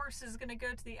 the horse is gonna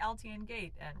go to the Altian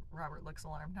gate, and Robert looks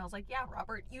alarmed. And I was like, yeah,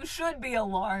 Robert, you should be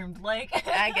alarmed. Like,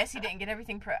 I guess he didn't get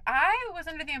everything I was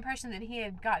under the impression that he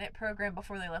had gotten it programmed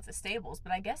before they left the stables,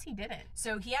 but I guess he didn't.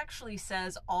 So he actually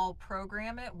says, I'll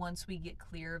program it once we get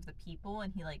clear of the people,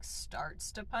 and he like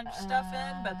starts to punch stuff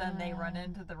in, but then they run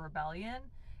into the rebellion.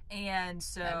 And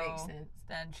so that makes sense.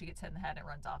 Then she gets hit in the head and it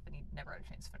runs off, and he never had a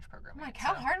chance to finish programming. I'm like,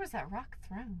 how hard was that rock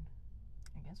thrown?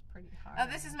 I guess pretty hard.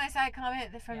 Oh, this is my side comment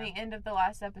from the end of the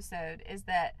last episode, is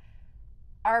that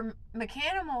our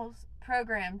Mechanimals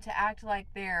programmed to act like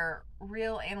their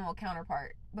real animal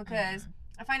counterpart, because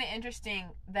I find it interesting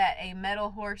that a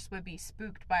metal horse would be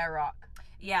spooked by a rock.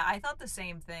 Yeah, I thought the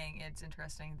same thing. It's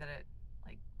interesting that it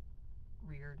like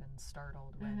reared and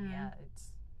startled when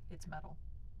it's metal.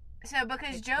 So,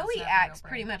 because Joey acts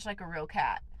pretty much like a real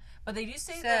cat. But they do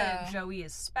say that Joey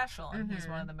is special, and he's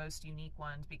one of the most unique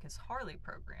ones because Harley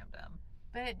programmed him.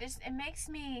 But it makes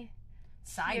me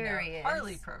Side curious. Note,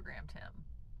 Harley programmed him.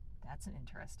 That's an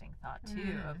interesting thought,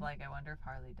 too, of like, I wonder if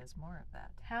Harley does more of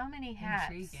that. How many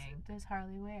hats does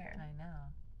Harley wear? I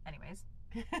know. Anyways,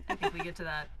 I think we get to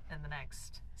that in the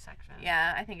next section.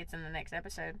 Yeah, I think it's in the next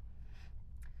episode.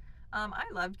 I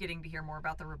loved getting to hear more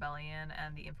about the rebellion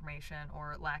and the information,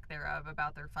 or lack thereof,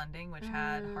 about their funding, which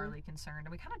had Harley concerned.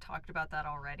 And we kind of talked about that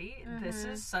already. This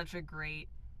is such a great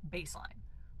baseline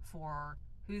for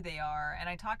who they are. And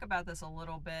I talk about this a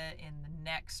little bit in the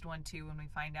next one, too, when we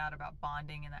find out about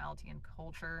bonding in the Altian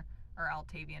culture, or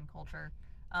Altavian culture.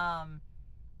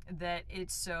 That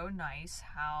it's so nice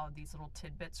how these little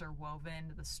tidbits are woven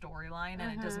into the storyline,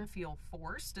 and it doesn't feel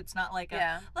forced. It's not like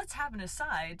let's have an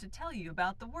aside to tell you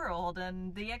about the world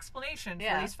and the explanation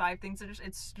for these 5 things.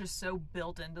 It's just so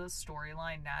built into the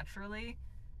storyline naturally.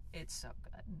 It's so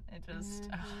good. It just,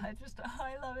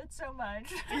 I love it so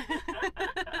much.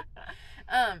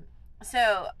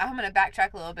 So I'm gonna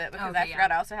backtrack a little bit, because I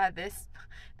forgot I also had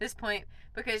this point,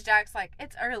 because Jack's like,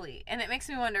 it's early, and it makes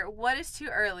me wonder, what is too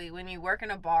early when you work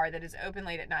in a bar that is open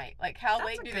late at night? Like, how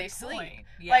late do they sleep?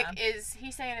 Yeah. Like, is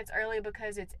he saying it's early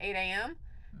because it's 8 a.m.?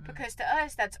 Because to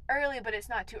us, that's early, but it's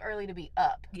not too early to be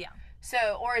up. Yeah.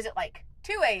 So, or is it like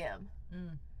 2 a.m.?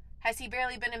 Has he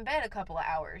barely been in bed a couple of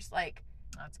hours? Like,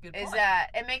 that's a good point. Is that,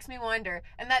 it makes me wonder,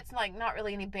 and that's like not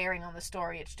really any bearing on the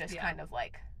story, it's just kind of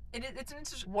like it's an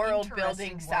interesting world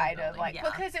building side of like,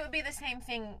 because it would be the same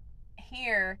thing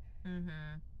here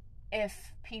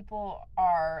if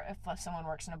someone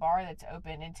works in a bar that's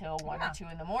open until 1 or 2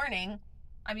 in the morning.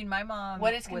 I mean, my mom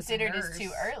what is considered as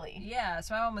too early. Yeah,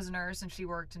 so my mom was a nurse, and she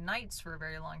worked nights for a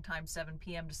very long time, 7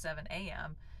 p.m. to 7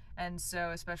 a.m. And so,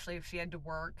 especially if she had to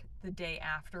work the day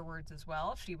afterwards as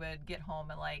well, she would get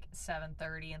home at like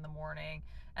 7:30 in the morning,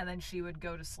 and then she would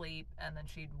go to sleep, and then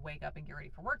she'd wake up and get ready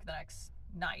for work the next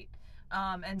night.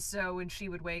 And so when she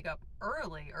would wake up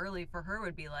early for her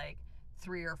would be like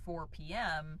 3 or 4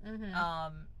 p.m.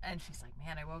 And she's like,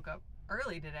 man, I woke up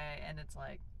early today, and it's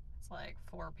like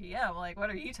 4 p.m. Like, what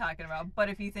are you talking about? But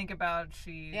if you think about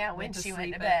she went to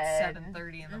sleep at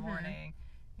 7:30 in the morning,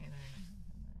 you know,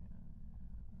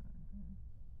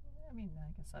 I mean,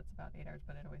 I guess so that's about 8 hours,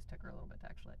 but it always took her a little bit to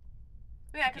actually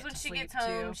Yeah, because when she gets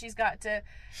home, she's got to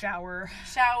shower,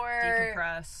 decompress,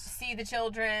 decompress, see the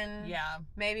children. Yeah.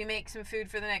 Maybe make some food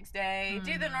for the next day.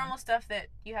 Do the normal stuff that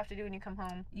you have to do when you come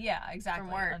home. Yeah, exactly.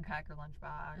 From work. Unpack her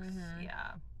lunchbox.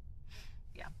 Yeah.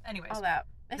 Yeah. Anyways. All that.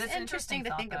 It's interesting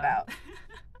to think though. about.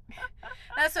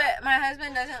 That's what my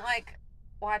husband doesn't like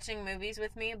watching movies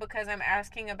with me because I'm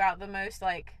asking about the most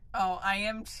like I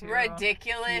am too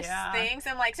ridiculous things.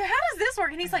 I'm like, so how does this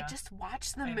work? And he's like, just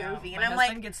watch the movie. And my I'm husband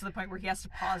like, gets to the point where he has to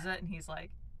pause it, and he's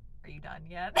like, "Are you done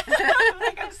yet?" I'm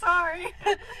like, "I'm sorry."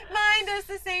 Mine does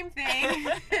the same thing,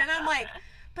 and I'm like,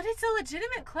 but it's a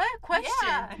legitimate question.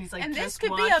 Yeah. And he's like, and this just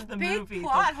could be watch a the big movie.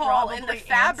 plot hole in the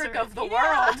fabric of the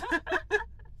world.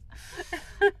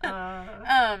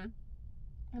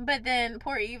 But then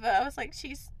poor Eva, I was like,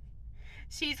 she's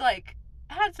like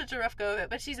had such a rough go of it,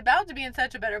 but she's about to be in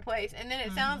such a better place, and then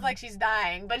it sounds like she's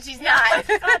dying, but she's not.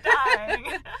 She's not dying.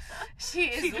 She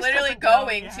is literally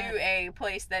going to a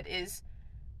place that is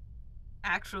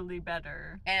actually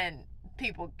better, and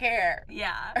people care.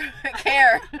 Yeah.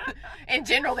 Care. In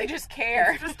general, they just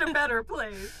care. It's just a better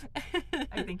place.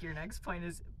 I think your next point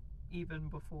is even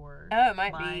before. Oh, it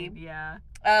might mine. be. Yeah.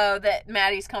 Oh, that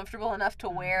Maddie's comfortable enough to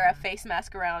wear a face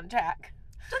mask around Jack.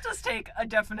 That does take a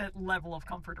definite level of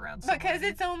comfort around someone. Because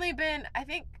it's only been, I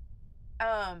think,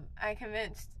 I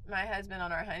convinced my husband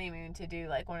on our honeymoon to do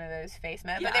like one of those face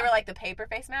masks. But they were like the paper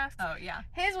face masks. Oh, yeah.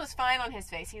 His was fine on his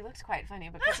face. He looks quite funny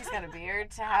because he's got a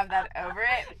beard to have that over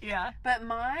it. Yeah. But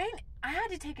mine, I had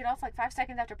to take it off like 5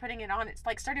 seconds after putting it on. It's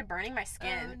like started burning my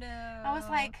skin. Oh, no. I was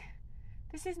like,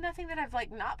 this is nothing that I've like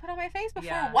not put on my face before.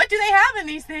 Yeah. What do they have in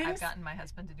these things? I've gotten my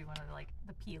husband to do one of the, like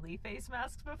the peely face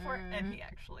masks before, and he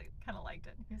actually kind of liked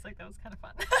it. He's like, that was kind of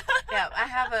fun. Yeah,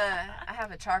 I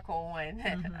have a charcoal one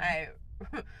that I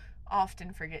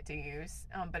often forget to use,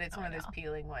 but it's one of those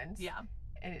peeling ones. Yeah,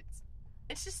 and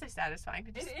it's just so satisfying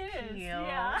to just peel.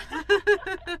 Yeah.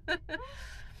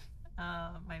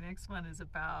 My next one is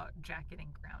about Jack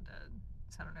getting grounded.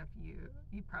 So I don't know if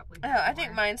you probably. I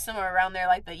think mine's somewhere around there,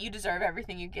 like that. You deserve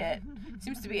everything you get.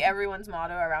 Seems to be everyone's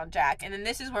motto around Jack. And then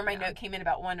this is where my note came in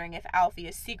about wondering if Alfie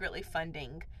is secretly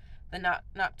funding the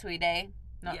Noctuidae.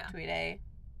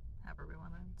 However we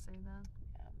want to say that.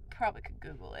 Probably could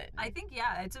Google it. I think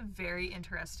it's a very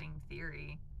interesting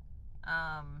theory.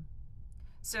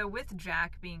 So with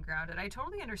Jack being grounded, I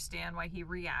totally understand why he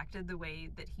reacted the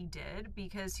way that he did,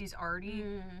 because he's already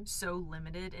so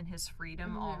limited in his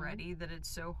freedom already that it's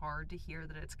so hard to hear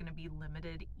that it's going to be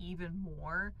limited even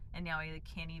more. And now he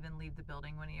can't even leave the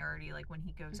building when when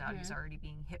he goes out, he's already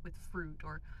being hit with fruit,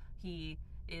 or he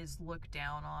is looked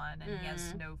down on, and he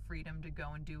has no freedom to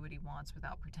go and do what he wants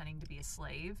without pretending to be a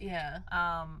slave. Yeah.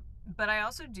 But I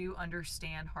also do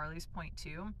understand Harley's point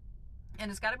too. And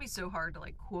it's got to be so hard to,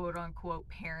 like, quote-unquote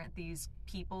parent these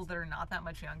people that are not that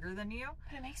much younger than you.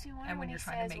 But it makes me wonder and when he you're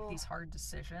trying says, to make these hard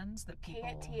decisions that people...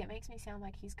 Can't he? It makes me sound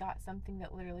like he's got something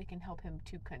that literally can help him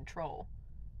to control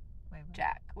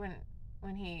Jack. When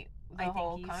the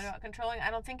whole comment about controlling, I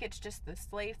don't think it's just the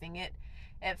slave thing. It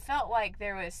felt like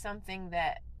there was something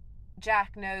that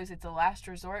Jack knows it's a last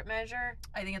resort measure.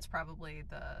 I think it's probably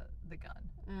the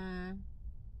gun.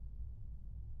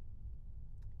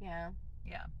 Yeah.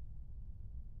 Yeah.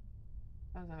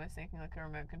 I was almost thinking like a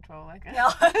remote control, like a... No.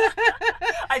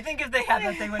 I think if they had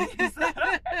that, they would use that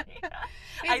already.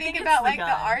 I think about like the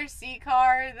RC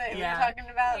car that we were talking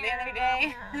about the other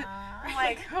day. I'm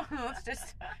like, let's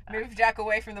just move Jack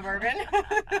away from the bourbon.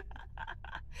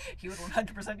 He would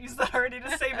 100% use that already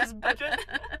to save his budget.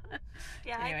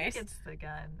 Anyways. I think it's the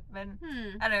gun. But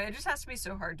I don't know, it just has to be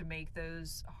so hard to make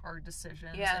those hard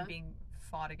decisions and being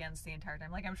fought against the entire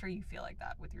time. Like, I'm sure you feel like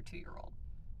that with your 2-year-old.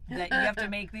 That you have to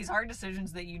make these hard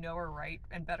decisions that you know are right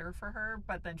and better for her,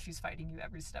 but then she's fighting you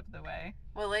every step of the way.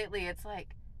 Well, lately it's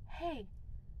like, hey,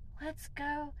 let's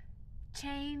go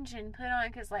change and put on,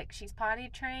 because like she's potty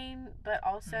trained, but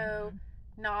also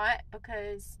not,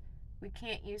 because we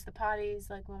can't use the potties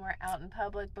like when we're out in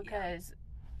public because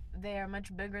they are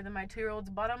much bigger than my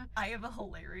 2-year-old's bottom. I have a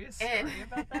hilarious story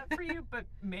about that for you, but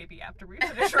maybe after we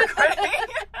finish recording.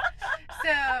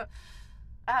 So,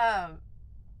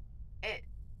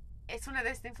 it's one of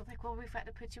those things like, well, we've got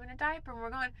to put you in a diaper, and we're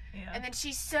going, and then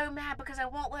she's so mad because I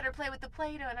won't let her play with the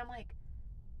Play-Doh, and I'm like,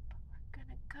 but we're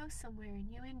gonna go somewhere, and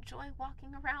you enjoy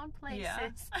walking around places. Yeah.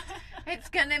 It's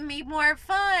gonna be more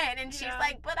fun, and she's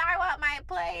like, but I want my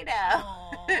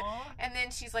Play-Doh. And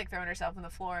then she's like throwing herself on the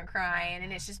floor and crying,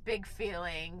 and it's just big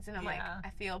feelings, and I'm like, I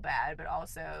feel bad, but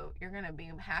also you're gonna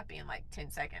be happy in like 10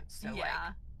 seconds, so like,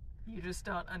 you just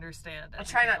don't understand. I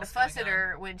try not to fuss at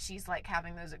her when she's like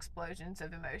having those explosions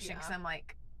of emotion, because I'm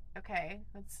like, okay,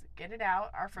 let's get it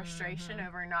out. Our frustration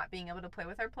over not being able to play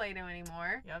with our Play-Doh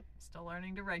anymore. Yep, still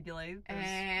learning to regulate those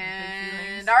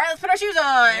And all right, let's put our shoes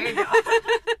on. There you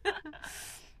go.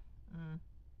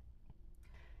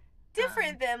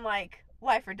 Different than like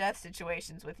life or death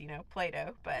situations with,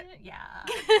 Play-Doh, but yeah.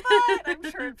 But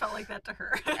I'm sure it felt like that to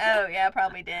her. Oh yeah,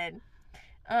 probably did.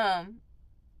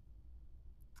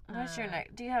 What's your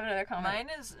next? Do you have another comment?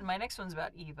 My next one's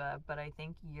about Eva, but I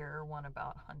think your one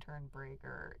about Hunter and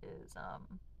Breaker is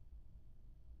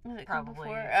it probably.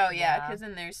 Oh yeah, because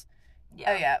then there's.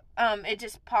 Yeah. Oh yeah. It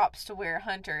just pops to where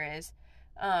Hunter is.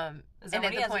 Is that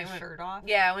when he has his shirt off?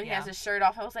 Yeah, when he has his shirt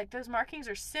off, I was like, those markings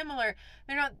are similar.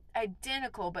 They're not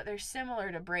identical, but they're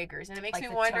similar to Breaker's, and it makes me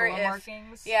wonder if.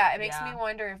 Markings? Yeah, it makes me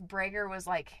wonder if Breaker was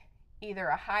like either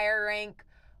a higher rank.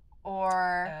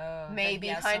 Or maybe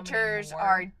Hunters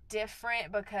are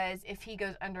different because if he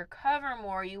goes undercover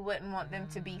more, you wouldn't want them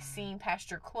to be seen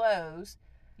past your clothes.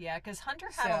 Yeah, because Hunter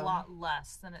had a lot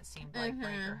less than it seemed like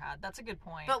Breaker had. That's a good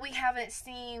point. But we haven't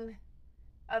seen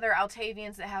other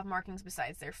Altavians that have markings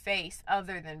besides their face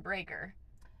other than Breaker.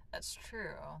 That's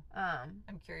true.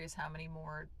 I'm curious how many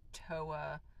more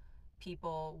Toa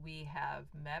people we have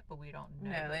met, but we don't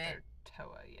know that they're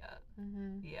Toa yet.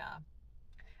 Mm-hmm. Yeah.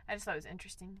 I just thought it was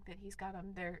interesting that he's got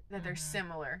them there, that they're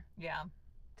similar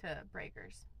to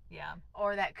Breakers. Yeah.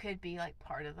 Or that could be like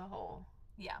part of the whole.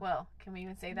 Yeah. Well, can we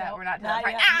even say that? No, we're not yet.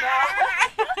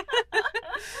 No.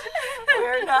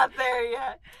 We're not there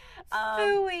yet.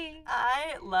 Phooey.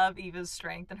 I love Eva's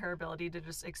strength and her ability to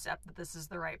just accept that this is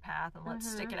the right path and let's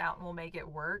stick it out and we'll make it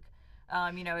work.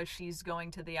 As she's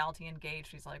going to the Altian Gate,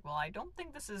 she's like, well, I don't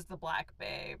think this is the Black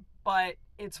Bay, but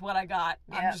it's what I got.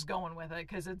 Yep. I'm just going with it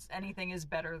because anything is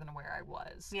better than where I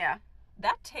was. Yeah.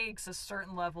 That takes a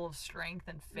certain level of strength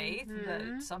and faith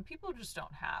that some people just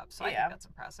don't have. So I think that's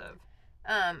impressive.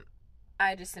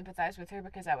 I just sympathize with her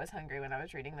because I was hungry when I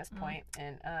was reading this point,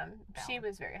 and she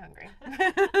was very hungry.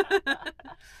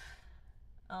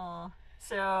 Oh.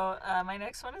 So my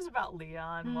next one is about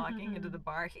Leon walking into the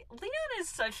bar. Leon is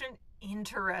such an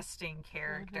interesting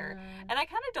character, and I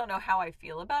kind of don't know how I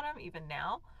feel about him even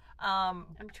now. I'm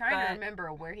trying to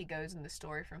remember where he goes in the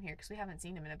story from here because we haven't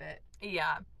seen him in a bit.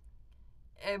 Yeah.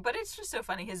 But it's just so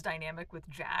funny, his dynamic with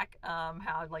Jack,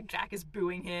 how, like, Jack is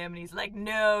booing him, and he's like,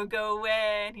 no, go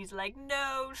away, and he's like,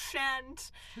 no,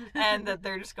 shan't, and that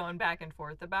they're just going back and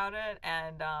forth about it,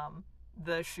 and,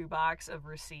 the shoebox of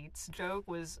receipts joke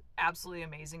was absolutely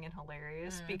amazing and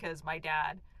hilarious, because my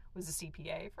dad was a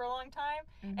CPA for a long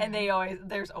time, and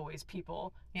there's always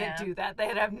people that do that. They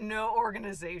have no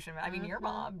organization. I mean, your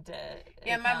mom did.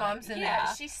 Yeah, my mom's in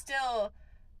that. She's still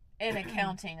in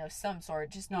accounting of some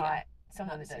sort, just not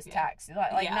someone that does taxes.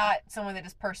 Not someone that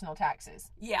does personal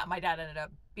taxes. Yeah, my dad ended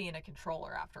up being a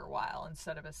controller after a while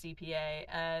instead of a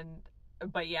CPA,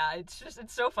 but yeah, it's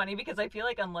so funny because I feel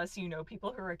like unless you know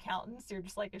people who are accountants, you're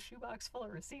just like a shoebox full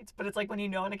of receipts. But it's like when you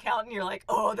know an accountant, you're like,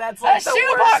 oh, that's like the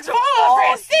shoebox full of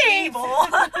receipts.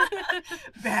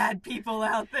 Bad people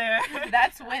out there.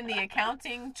 That's when the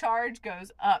accounting charge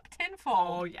goes up tenfold.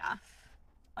 Oh yeah,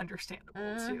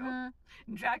 understandable too.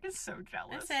 Jack is so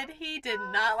jealous. It said he did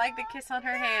not like the kiss on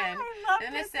her hand. I loved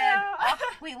and it it said,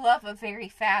 we love a very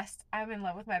fast, I'm in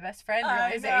love with my best friend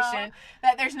realization.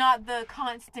 That there's not the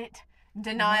constant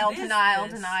denial.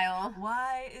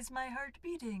 Why is my heart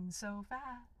beating so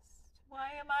fast?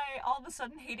 Why am I all of a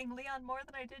sudden hating Leon more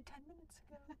than I did 10 minutes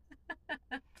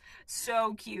ago?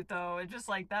 So cute though. It's just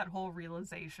like that whole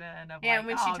realization of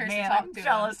when she turns to talk I'm to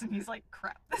jealous him. And he's like,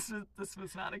 crap, this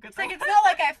was not a good thing. thing. It's not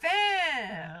like I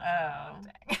fan.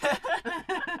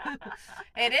 Dang.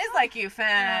 It is like you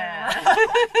fan.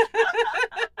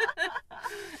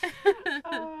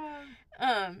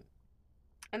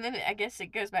 And then I guess it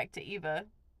goes back to Eva.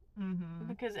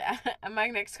 Because my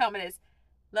next comment is,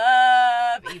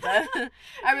 love Eva.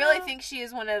 I really think she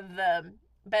is one of the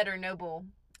better noble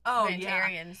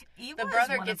Vantarians. Yeah. The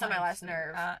brother gets on my last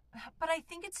nerve. But I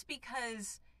think it's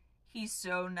because he's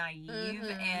so naive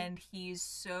and he's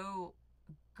so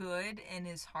good in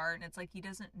his heart, and it's like he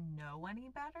doesn't know any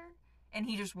better. And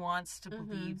he just wants to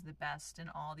believe the best in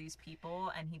all these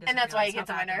people, and he doesn't. And that's why he gets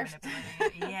on my nerves.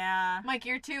 Yeah, Mike,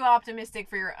 you're too optimistic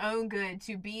for your own good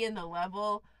to be in the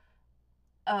level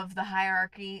of the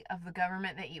hierarchy of the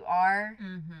government that you are.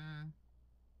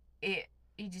 You're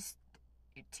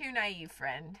too naive,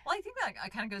 friend. Well, I think that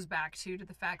kind of goes back to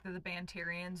the fact that the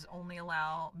Bantarians only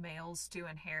allow males to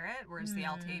inherit, whereas the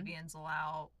Altavians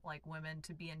allow like women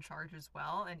to be in charge as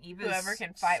well, and even whoever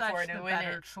can fight such for it the and win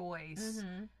better it. choice.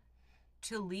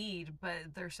 To lead,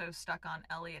 but they're so stuck on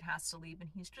Elliot has to leave,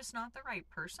 and he's just not the right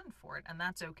person for it, and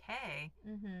that's okay.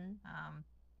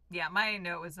 Yeah, my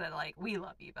note was that, like, we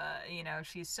love Eva. You know,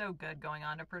 she's so good going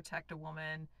on to protect a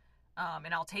woman,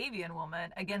 an Altavian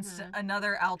woman, against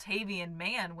another Altavian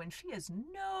man when she has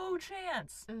no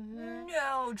chance.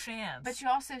 No chance. But you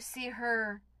also see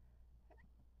her...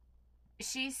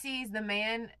 She sees the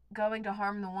man going to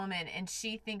harm the woman, and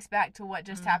she thinks back to what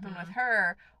just happened with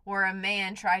her, where a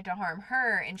man tried to harm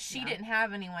her, and she didn't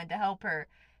have anyone to help her.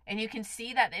 And you can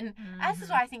see that, and this is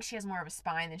why I think she has more of a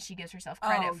spine than she gives herself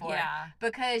credit for. Yeah.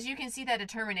 Because you can see that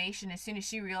determination as soon as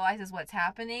she realizes what's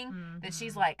happening, that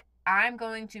she's like, I'm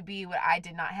going to be what I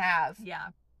did not have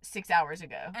 6 hours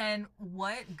ago. And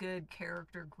what good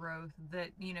character growth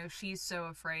that, you know, she's so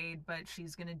afraid, but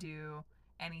she's going to do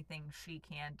anything she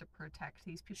can to protect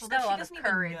these people that she doesn't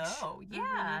even know.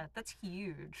 Yeah, that's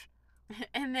huge.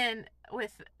 And then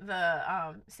with the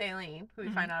Saline, who we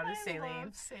find out is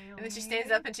Saline. And then she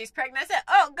stands up and she's pregnant. I said,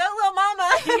 oh, go little mama.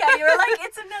 Yeah, you were like,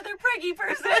 it's another preggy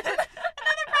person.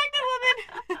 Another pregnant woman.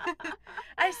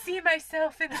 I see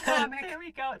myself in the comic. There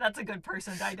we go. That's a good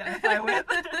person to identify with.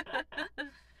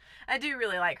 I do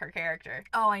really like her character.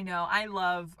 Oh, I know. I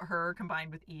love her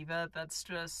combined with Eva. That's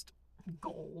just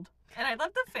gold. And I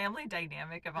love the family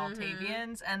dynamic of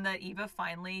Altavians, and that Eva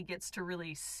finally gets to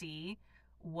really see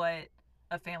what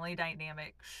a family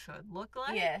dynamic should look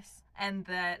like. Yes. And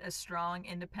that a strong,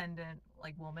 independent,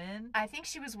 like, woman. I think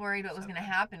she was worried what was going to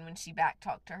happen when she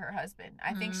backtalked to her husband.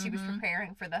 I think she was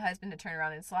preparing for the husband to turn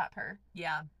around and slap her.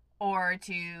 Yeah. Or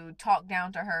to talk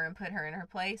down to her and put her in her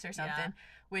place or something.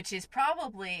 Which is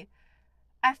probably...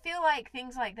 I feel like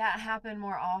things like that happen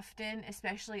more often,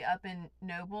 especially up in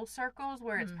noble circles,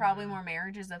 where it's probably more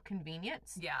marriages of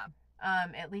convenience. Yeah.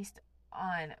 At least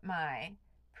on my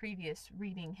previous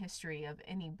reading history of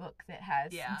any book that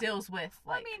has deals with,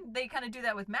 like... I mean, they kind of do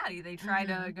that with Maddie. They try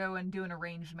to go and do an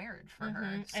arranged marriage for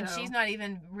her. So... And she's not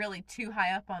even really too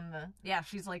high up on the... Yeah,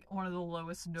 she's like one of the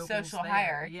lowest nobles social there.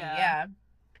 hierarchy. Yeah.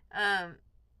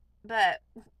 But...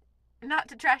 Not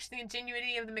to trash the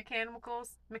ingenuity of the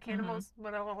mechanicals, the metal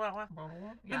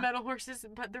horses,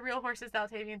 but the real horses the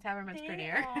Altavians have are much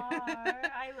prettier.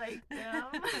 I like them.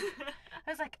 I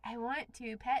was like, I want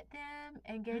to pet them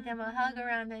and give them a hug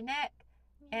around the neck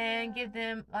and give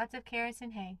them lots of carrots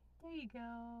and hay. There you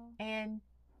go. And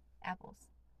apples.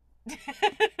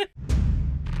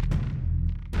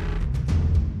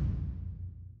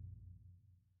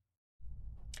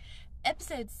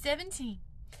 Episode 17.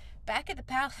 Back at the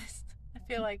palace. I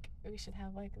feel like we should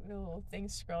have, like, little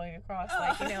things scrolling across,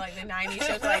 like, you know, like the 90s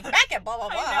shows, like, back at blah, blah,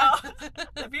 blah.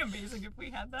 That'd be amazing if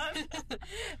we had that.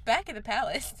 Back at the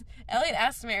palace, Elliot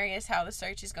asks Marius how the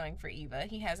search is going for Eva.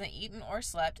 He hasn't eaten or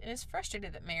slept and is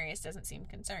frustrated that Marius doesn't seem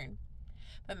concerned.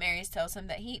 But Marius tells him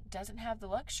that he doesn't have the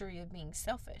luxury of being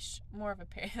selfish. More of a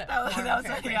paraphrase. I was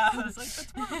like,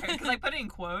 that's more because I put it in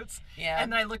quotes. Yeah.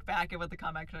 And then I look back at what the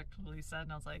comic actually said,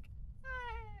 and I was like,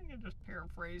 just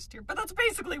paraphrased here, but that's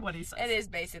basically what he says. It is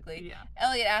basically. Yeah.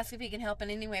 Elliot asks if he can help in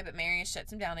any way, but Marius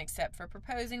shuts him down except for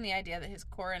proposing the idea that his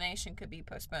coronation could be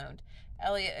postponed.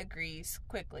 Elliot agrees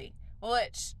quickly,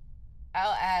 which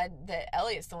I'll add that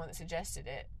Elliot's the one that suggested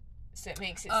it, so it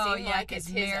makes it seem like it's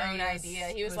his own idea.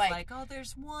 He was like, oh,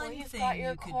 there's one you've thing got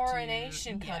your you could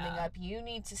coronation do. coming up. You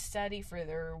need to study for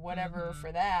the whatever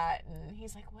for that. And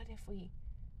he's like, what if we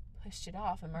pushed it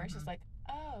off? And Marius is like,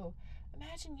 oh,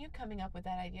 imagine you coming up with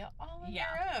that idea all on your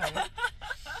own.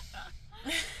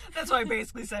 That's why I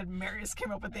basically said Marius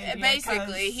came up with the idea.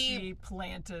 Basically, he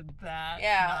planted that.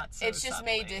 Yeah, not so it's just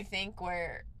subtly. made to think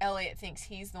where Elliot thinks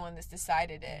he's the one that's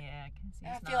decided it. Yeah,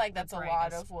 because I feel like that's a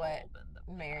lot of what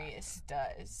Marius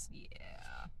does.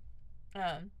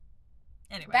 Yeah.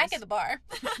 Anyways. Back at the bar,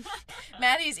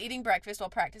 Maddie is eating breakfast while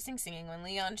practicing singing when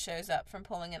Leon shows up from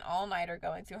pulling an all-nighter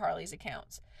going through Harley's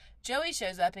accounts. Joey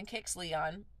shows up and kicks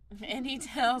Leon, and he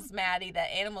tells Maddie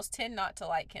that animals tend not to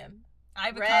like him. I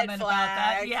have a comment about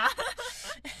that. Yeah.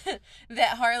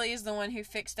 That Harley is the one who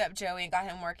fixed up Joey and got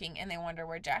him working, and they wonder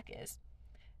where Jack is.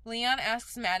 Leon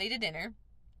asks Maddie to dinner.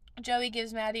 Joey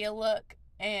gives Maddie a look,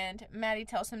 and Maddie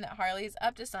tells him that Harley is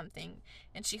up to something,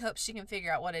 and she hopes she can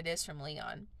figure out what it is from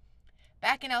Leon.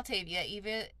 Back in Altavia,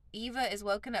 Eva is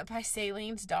woken up by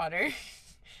Saline's daughter.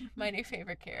 My new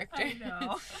favorite character. I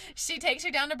know. She takes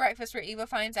her down to breakfast where Eva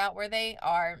finds out where they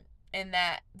are and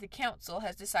that the council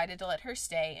has decided to let her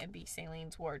stay and be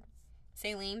Saline's ward.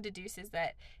 Saline deduces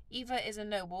that Eva is a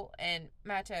noble and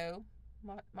Matto?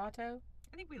 I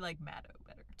think we like Matto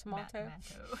better. Matto.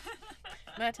 Matto.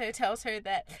 Matto tells her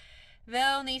that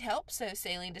they'll need help, so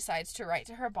Saline decides to write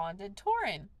to her bonded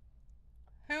Tauren.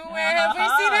 Where have we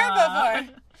seen her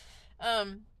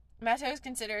before? Matto is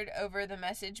considered over the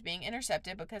message being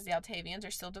intercepted because the Altavians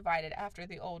are still divided after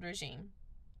the old regime.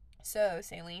 So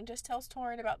Saline just tells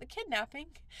Torin about the kidnapping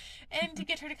and to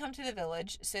get her to come to the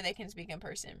village so they can speak in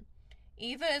person.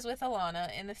 Eva is with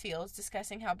Alana in the fields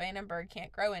discussing how Bird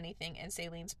can't grow anything, and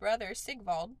Saline's brother,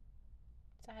 Sigvald,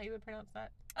 is that how you would pronounce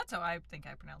that? That's how I think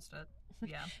I pronounced it.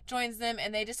 Yeah. Joins them,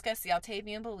 and they discuss the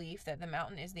Altavian belief that the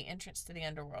mountain is the entrance to the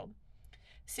underworld.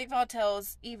 Sigvald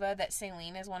tells Eva that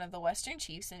Saline is one of the Western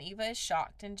chiefs, and Eva is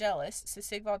shocked and jealous, so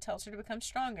Sigvald tells her to become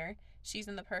stronger. She's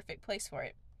in the perfect place for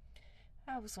it.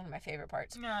 That was one of my favorite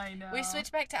parts. I know. We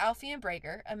switch back to Alfie and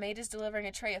Brager. A maid is delivering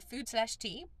a tray of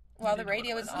food/tea while the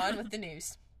radio is on with the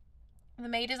news. The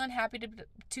maid is unhappy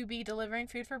to be delivering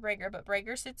food for Brager, but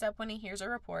Brager sits up when he hears a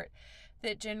report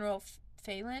that General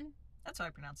Phelan... That's how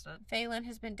I pronounced it. Phelan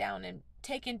has been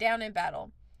taken down in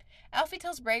battle. Alfie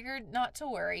tells Brager not to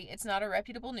worry. It's not a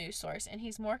reputable news source, and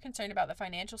he's more concerned about the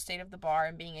financial state of the bar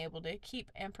and being able to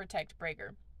keep and protect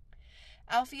Brager.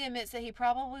 Alfie admits that he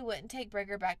probably wouldn't take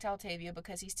Brager back to Altavia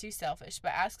because he's too selfish,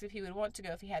 but asks if he would want to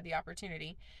go if he had the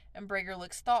opportunity, and Brager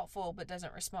looks thoughtful but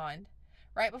doesn't respond.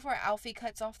 Right before Alfie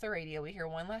cuts off the radio, we hear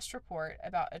one last report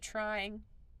about a string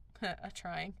There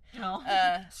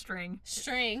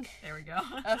we go.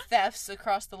 of thefts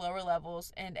across the lower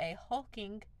levels and a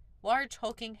large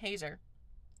hulking hazer.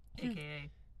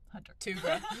 AKA Hunter.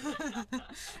 Tuba.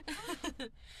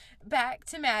 Back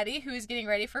to Maddie, who is getting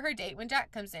ready for her date when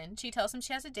Jack comes in. She tells him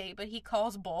she has a date, but he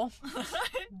calls Bill.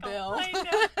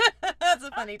 That's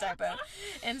a funny typo.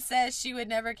 And says she would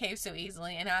never cave so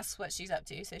easily and asks what she's up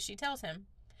to, so she tells him.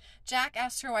 Jack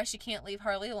asks her why she can't leave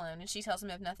Harley alone, and she tells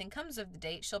him if nothing comes of the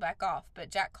date, she'll back off.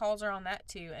 But Jack calls her on that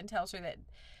too and tells her that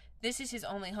this is his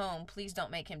only home. Please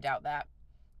don't make him doubt that.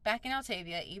 Back in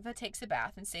Altavia, Eva takes a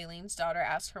bath, and Saline's daughter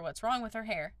asks her what's wrong with her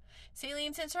hair.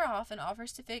 Saline sends her off and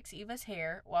offers to fix Eva's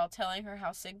hair while telling her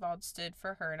how Sigvald stood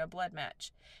for her in a blood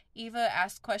match. Eva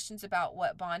asks questions about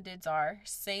what bondids are.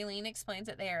 Saline explains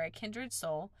that they are a kindred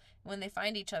soul. When they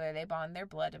find each other, they bond their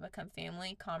blood to become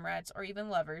family, comrades, or even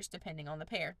lovers, depending on the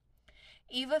pair.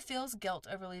 Eva feels guilt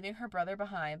over leaving her brother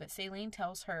behind, but Saline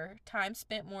tells her time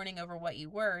spent mourning over what you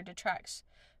were detracts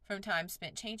from time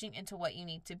spent changing into what you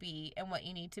need to be, and what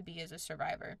you need to be as a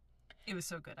survivor. It was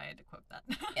so good, I had to quote that.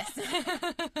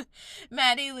 Yes.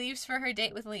 Maddie leaves for her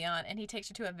date with Leon, and he takes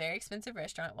her to a very expensive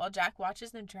restaurant while Jack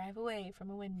watches them drive away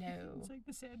from a window. It's like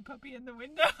the sad puppy in the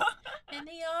window. In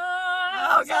the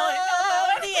arms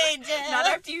of the angel. Not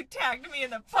after you tagged me in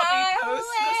the puppy post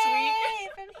this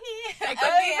week. From here. I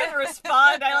couldn't even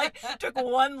respond. I took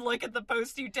one look at the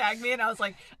post you tagged me, and I was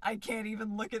like, I can't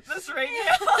even look at this right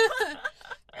now.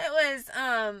 It was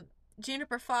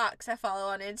Juniper Fox I follow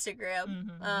on Instagram.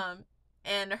 Mm-hmm.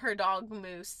 And her dog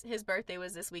Moose, his birthday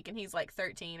was this week, and he's like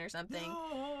 13 or something.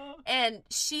 And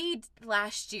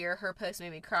last year, her post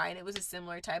made me cry, and it was a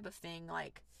similar type of thing.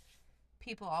 Like,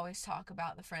 people always talk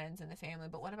about the friends and the family,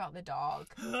 but what about the dog?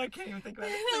 I can't even think about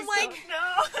it. I'm Please like, no,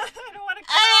 I don't want to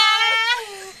cry.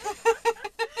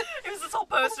 It was this whole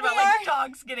post about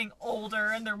dogs getting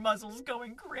older and their muzzles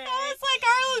going gray. Oh, it's like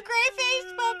our little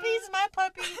gray-faced puppies. My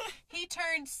puppy, he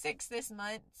turned 6 this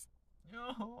month.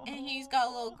 Oh. And he's got a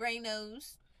little gray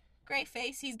nose, gray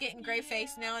face. He's getting gray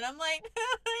face now, and I'm like,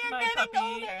 you're My getting puppy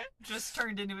older. Just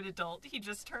turned into an adult. He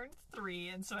just turned 3,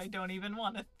 and so I don't even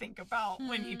want to think about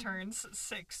when he turns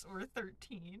 6 or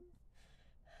 13.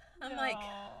 I'm like,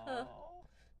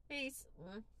 he's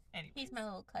my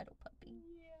little cuddle puppy.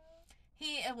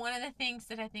 Yeah. One of the things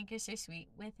that I think is so sweet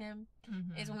with him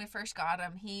is when we first got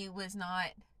him, he was not,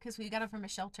 because we got him from a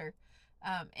shelter,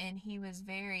 and he was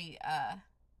very,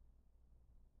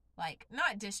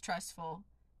 not distrustful.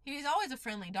 He was always a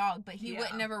friendly dog, but he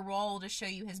would never roll to show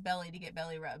you his belly to get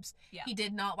belly rubs. Yeah. He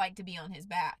did not like to be on his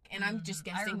back. And I'm just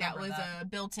guessing that was a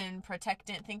built-in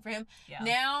protectant thing for him. Yeah.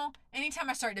 Now, anytime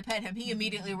I start to pet him, he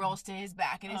immediately rolls to his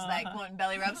back and is wanting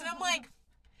belly rubs. And I'm like,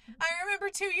 I remember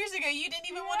 2 years ago you didn't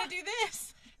even want to do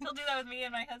this. He'll do that with me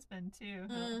and my husband, too.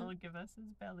 He'll give us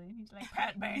his belly. And he's like,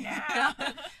 pat me now.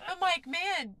 I'm like,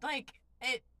 man,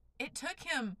 it took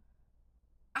him,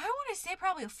 I want to say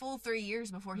probably a full 3 years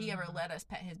before he ever let us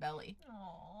pet his belly.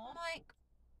 Aww. I'm like,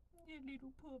 you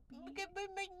little puppy.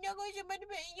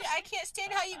 I can't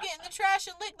stand how you get in the trash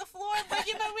and lick the floor.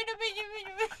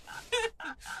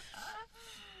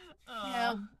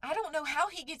 Yeah, I don't know how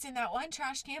he gets in that one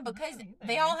trash can because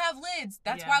they all have lids.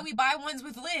 That's why we buy ones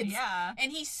with lids. Yeah.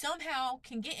 And he somehow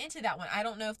can get into that one. I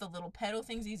don't know if the little pedal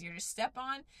thing's easier to step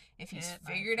on, if he's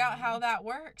figured out how that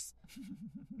works.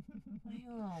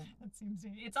 That seems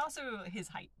neat. It's also his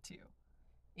height too.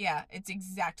 Yeah, it's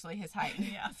exactly his height.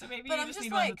 Yeah, so maybe you just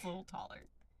need one that's a little taller.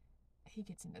 He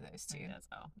gets into those too.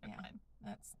 Never mind.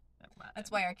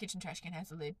 That's why our kitchen trash can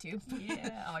has a lid too.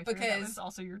 Yeah, I figured that was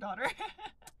also your daughter.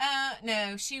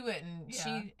 No, she wouldn't.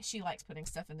 Yeah. She likes putting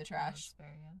stuff in the trash. That's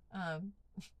fair, yeah.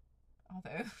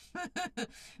 Although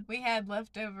we had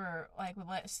leftover,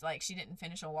 like she didn't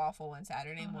finish a waffle one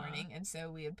Saturday morning, and so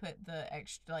we had put the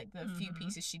extra, like the few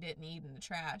pieces she didn't eat in the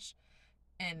trash.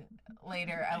 And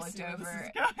later I looked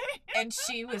over, and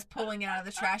she was pulling it out of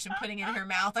the trash and putting it in her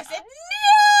mouth. I said,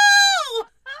 "No!"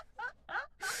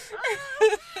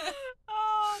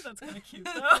 Oh, that's kind of cute,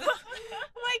 though.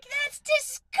 Like, that's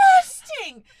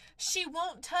disgusting. She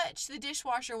won't touch the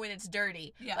dishwasher when it's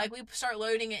dirty. Yeah. Like, we start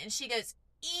loading it, and she goes,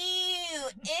 "Ew,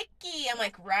 icky." I'm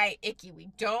like, "Right, icky. We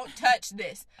don't touch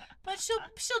this." But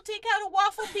she'll take out a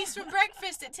waffle piece from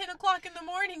breakfast at 10 o'clock in the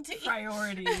morning to eat.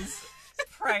 Priorities.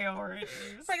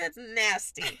 Priorities. Like, that's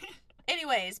nasty.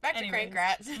 Anyways, back to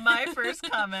Crankrats. My first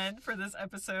comment for this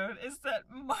episode is that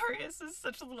Marius is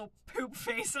such a little poop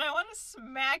face, and I want to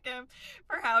smack him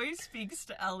for how he speaks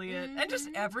to Elliot, and just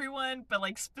everyone, but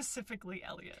like specifically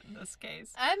Elliot in this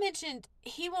case. I mentioned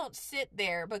he won't just sit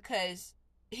there because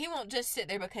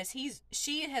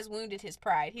she has wounded his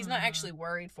pride. He's not actually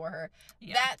worried for her.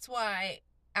 Yeah. That's why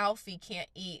Alfie can't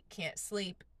eat, can't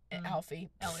sleep. Elliot.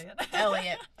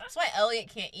 That's why Elliot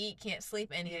can't eat, can't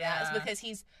sleep, any of that. It's because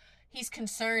he's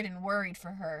concerned and worried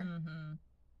for her.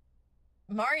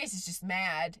 Marius is just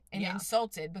mad and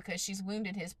insulted because she's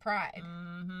wounded his pride.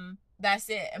 That's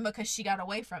it. And because she got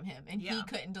away from him and he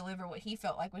couldn't deliver what he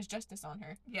felt like was justice on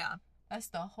her. Yeah. That's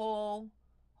the whole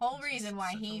reason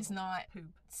why he's not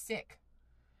sick.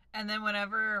 And then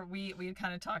whenever we had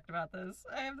kind of talked about this,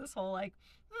 I have this whole like,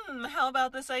 how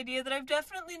about this idea that I've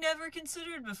definitely never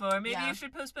considered before? Maybe you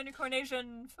should postpone your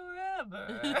coronation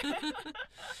forever.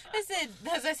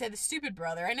 As I said, the stupid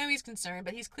brother. I know he's concerned,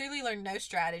 but he's clearly learned no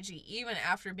strategy even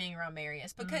after being around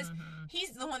Marius, because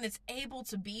he's the one that's able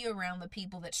to be around the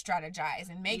people that strategize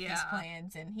and make these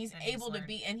plans, and he's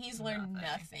learned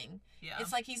nothing. Yeah.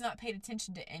 It's like he's not paid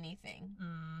attention to anything.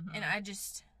 And I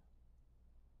just...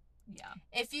 Yeah.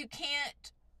 If you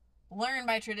can't learn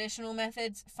by traditional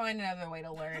methods, find another way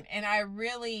to learn. And I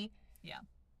really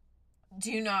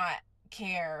do not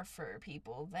care for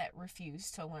people that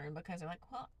refuse to learn because they're like,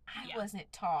 well, I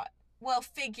wasn't taught. Well,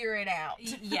 figure it out.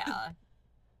 Yeah.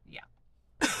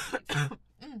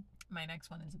 My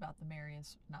next one is about the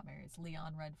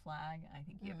Leon red flag. I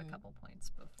think you have a couple points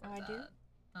before that. I do?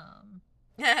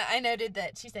 I noted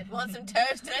that she said, "Want some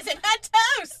toast?" And I said, "Not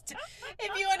toast!"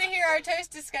 If you want to hear our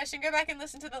toast discussion, go back and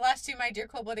listen to the last two My Dear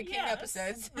Cold-Blooded King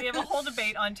episodes. We have a whole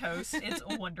debate on toast. It's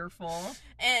wonderful.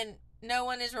 And no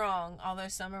one is wrong, although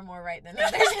some are more right than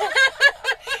others.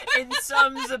 In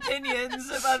some's opinions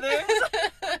of others.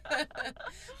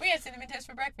 We had cinnamon toast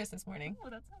for breakfast this morning. Oh,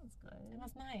 that sounds good. It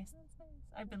was nice.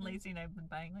 I've been lazy and I've been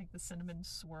buying like the cinnamon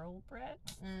swirl bread.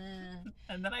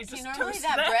 And then I just normally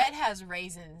that bread has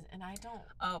raisins and I don't.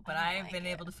 Oh, but I've been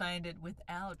able to find it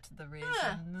without the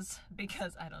raisins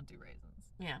because I don't do raisins.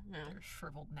 Yeah, no. They're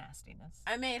shriveled nastiness.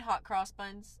 I made hot cross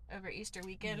buns over Easter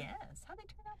weekend. Yes. How'd they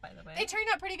turn out, by the way? They turned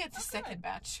out pretty good. The second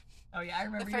batch. Oh, yeah, I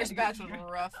remember. The first batch was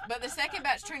rough, but the second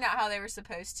batch turned out how they were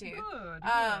supposed to. Good. And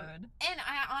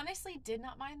I honestly did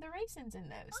not mind the raisins in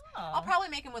those. Oh. I'll probably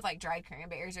make them with like dried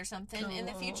cranberries or something in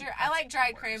the future. I like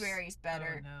dried cranberries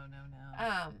better. Oh,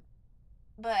 no.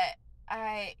 But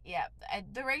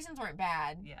the raisins weren't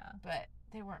bad. Yeah. But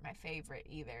they weren't my favorite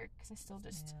either because I still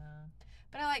just. Yeah.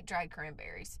 But I like dried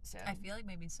cranberries, so. I feel like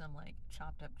maybe some like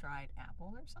chopped up dried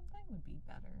apple or something would be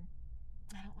better.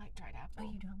 I don't like dried apple.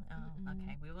 Oh, you don't? Oh,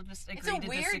 okay. We will just agree to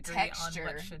weird texture.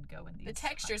 On what should go in these. The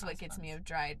texture is what gets me of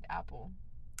dried apple.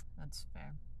 That's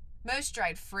fair. Most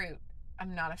dried fruit,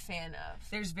 I'm not a fan of.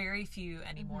 There's very few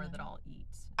anymore that I'll eat.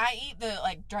 I eat the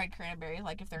like dried cranberry,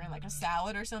 like if they're in like a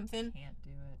salad or something. Can't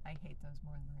do it. I hate those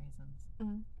more than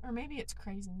raisins. Or maybe it's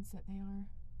craisins that they are.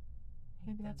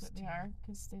 Maybe that's what they are,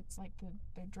 because it's like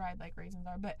they're dried like raisins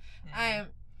are. But I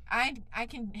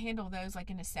can handle those like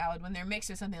in a salad when they're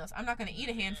mixed with something else. I'm not going to eat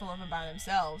a handful of them by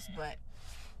themselves, but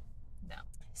no.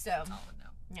 So that's all no.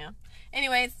 Yeah.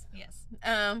 Anyways. Yes.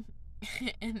 And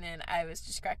then I was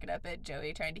just cracking up at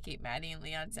Joey trying to keep Maddie and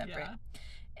Leon separate,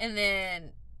 and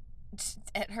then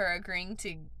at her agreeing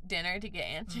to dinner to get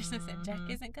answers. I said Jack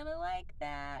isn't gonna like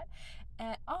that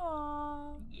at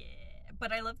all. Yeah.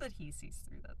 But I love that he sees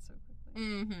through that so quickly.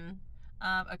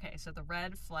 Okay, so the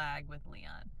red flag with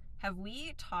Leon. Have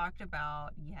we talked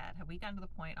about yet? Have we gotten to the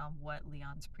point on what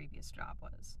Leon's previous job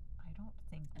was? I don't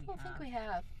think we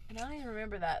have. And I don't even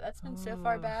remember that. That's been so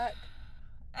far back.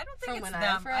 I don't think it's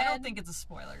them. I don't think it's a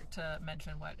spoiler to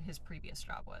mention what his previous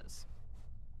job was.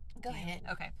 Go ahead.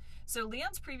 Okay. So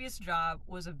Leon's previous job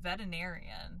was a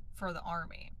veterinarian for the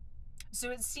Army. So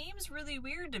it seems really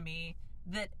weird to me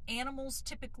that animals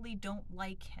typically don't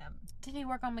like him. Did he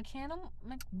work on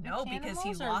No, because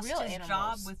he lost his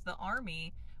job with the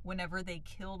army whenever they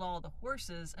killed all the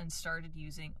horses and started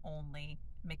using only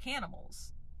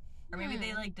mechanimals. Or maybe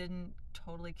they like didn't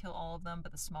totally kill all of them,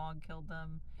 but the smog killed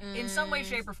them. In some way,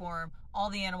 shape, or form, all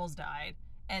the animals died.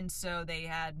 And so they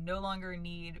had no longer a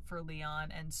need for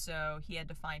Leon, and so he had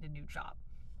to find a new job.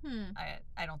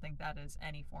 I don't think that is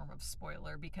any form of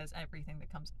spoiler, because everything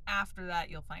that comes after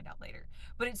that you'll find out later.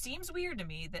 But it seems weird to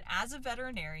me that as a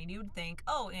veterinarian you would think,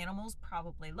 oh, animals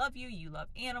probably love you, you love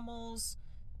animals,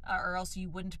 or else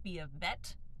you wouldn't be a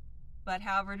vet. But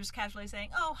however, just casually saying,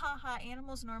 oh, haha,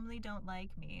 animals normally don't like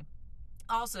me.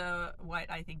 Also, what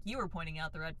I think you were pointing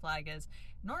out, the red flag is,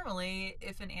 normally,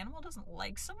 if an animal doesn't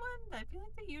like someone, I feel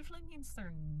like that usually means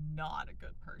they're not a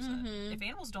good person. If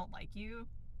animals don't like you...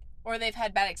 Or they've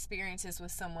had bad experiences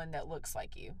with someone that looks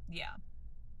like you. Yeah.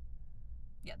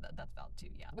 Yeah, that's valid too,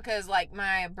 yeah. Because, like,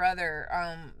 my brother,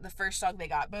 the first dog they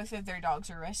got, both of their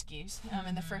dogs are rescues.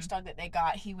 And the first dog that they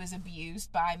got, he was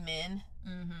abused by men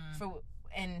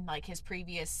in, like, his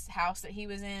previous house that he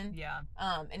was in. Yeah.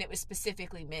 And it was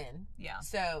specifically men. Yeah.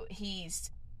 So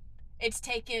it's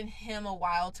taken him a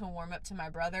while to warm up to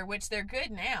my brother, which they're good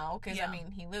now, because, I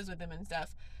mean, he lives with them and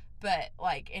stuff. But,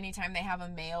 like, anytime they have a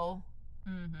male...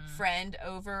 friend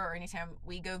over, or anytime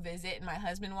we go visit and my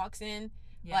husband walks in,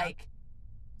 like,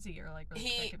 so you're like really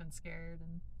protective and scared,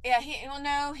 and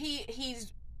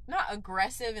he's not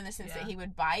aggressive in the sense that he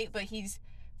would bite, but he's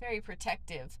very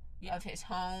protective of his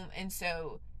home, and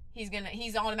so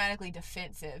he's automatically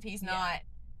defensive. He's not.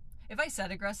 If I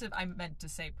said aggressive, I meant to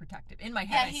say protective. In my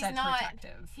head, I said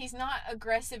protective. He's not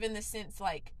aggressive in the sense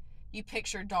like you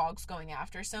picture dogs going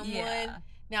after someone.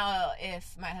 Now,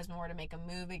 if my husband were to make a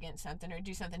move against something or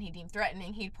do something he deemed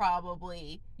threatening, he'd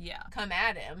probably come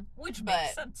at him. Which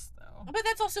makes sense, though. But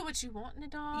that's also what you want in a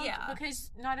dog. Yeah. Because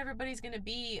not everybody's going to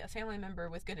be a family member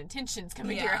with good intentions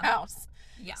coming to your house.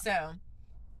 Yeah. So,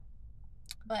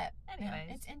 but anyways,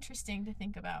 it's interesting to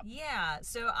think about. Yeah.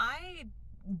 So I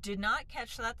did not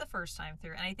catch that the first time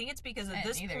through. And I think it's because at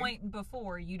this point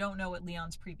before, you don't know what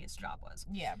Leon's previous job was.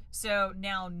 Yeah. So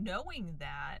now knowing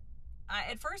that,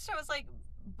 at first I was like,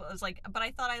 but I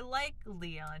thought I like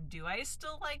Leon. Do I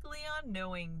still like Leon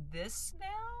knowing this now?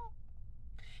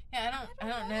 Yeah, I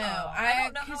don't know. I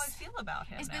don't know how I feel about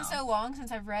him. It's been so long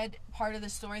since I've read part of the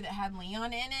story that had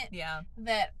Leon in it. Yeah.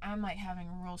 That I'm like having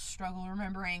a real struggle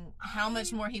remembering how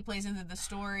much more he plays into the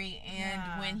story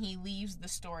and when he leaves the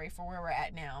story for where we're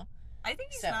at now. I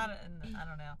think he's not. I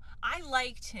don't know. I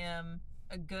liked him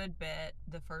a good bit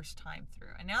the first time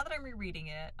through, and now that I'm rereading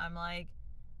it, I'm like,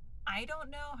 I don't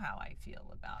know how I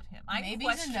feel about him. Maybe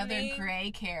he's another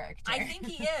gray character. I think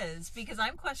he is, because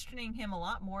I'm questioning him a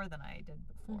lot more than I did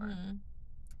before.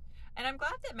 And I'm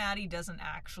glad that Maddie doesn't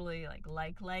actually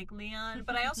like Leon,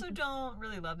 but I also don't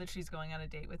really love that she's going on a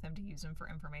date with him to use him for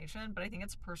information, but I think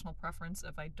it's personal preference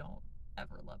if I don't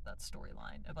ever love that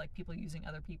storyline of like people using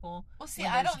other people. Well, see,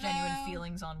 I don't know. Genuine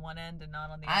feelings on one end and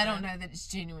not on the other. I don't know that it's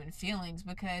genuine feelings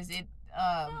because it.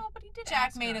 No, but he did.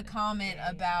 Jack made a comment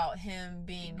about him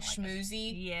being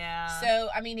schmoozy. Yeah. So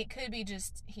I mean, it could be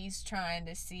just he's trying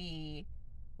to see.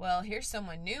 Well, here's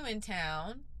someone new in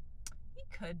town. He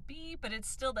could be, but it's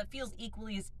still that feels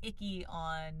equally as icky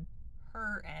on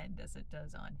her end as it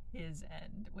does on his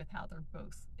end with how they're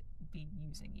both be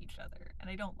using each other, and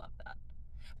I don't love that.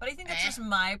 But I think that's just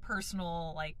my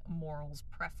personal, morals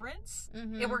preference.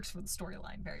 It works for the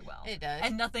storyline very well. It does.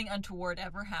 And nothing untoward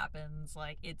ever happens.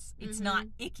 It's not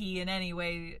icky in any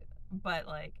way, but,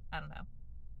 I don't know.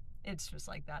 It's just,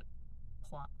 that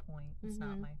plot point. It's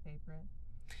not my favorite.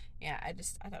 Yeah, I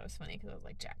thought it was funny because I was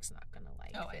like, Jack's not going to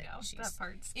like it. Oh, I know. That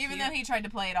part's even cute. though he tried to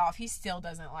play it off, he still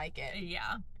doesn't like it.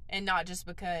 Yeah. And not just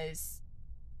because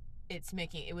it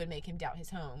would make him doubt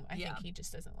his home. I think he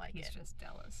just doesn't like it. He's just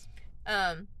jealous.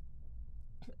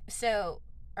 So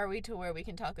are we to where we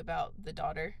can talk about the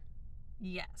daughter?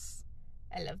 Yes.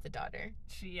 I love the daughter.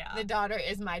 The daughter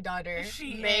is my daughter.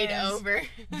 She made is over.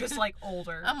 Just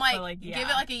older. I'm give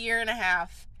it a year and a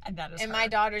half. And that is And her. my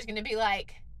daughter's gonna be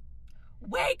like,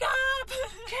 wake up!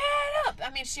 Get up!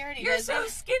 I mean, she already You're does so that.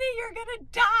 skinny, you're gonna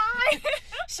die!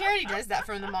 She already does that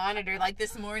from the monitor.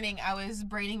 This morning, I was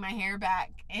braiding my hair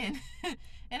back, and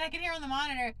I could hear on the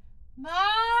monitor,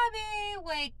 Mommy,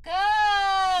 wake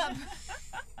up!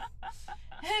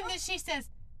 And then she says,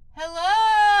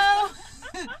 hello!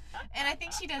 And I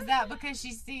think she does that because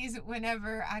she sees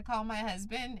whenever I call my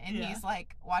husband and he's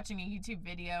watching a YouTube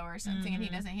video or something and he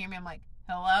doesn't hear me, I'm like,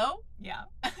 hello? Yeah.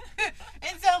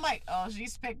 And so I'm like, oh,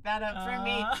 she's picked that up for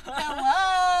me.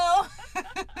 Hello!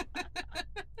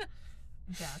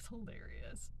 That's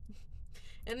hilarious.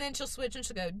 And then she'll switch and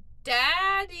she'll go,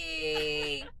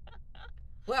 Daddy,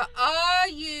 where are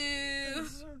you?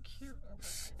 That's so cute.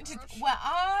 Where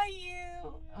are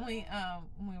you? We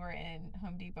were in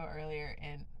Home Depot earlier,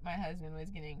 and my husband was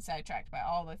getting sidetracked by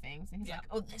all the things, and he's like,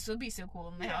 "Oh, this would be so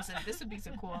cool in the house, and this would be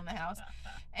so cool in the house."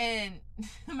 And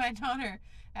my daughter,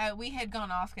 we had gone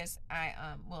off because I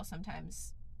will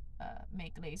sometimes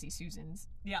make lazy Susans.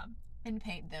 Yeah. And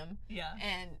paint them. Yeah.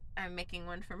 And I'm making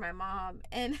one for my mom.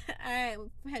 And I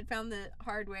had found the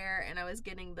hardware, and I was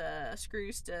getting the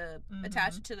screws to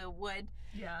attach it to the wood.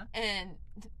 Yeah. And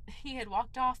he had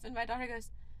walked off, and my daughter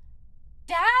goes,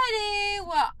 Daddy,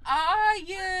 where are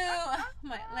you?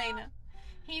 My Lena,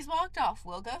 he's walked off.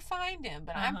 We'll go find him,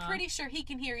 but I'm pretty sure he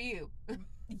can hear you.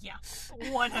 Yeah,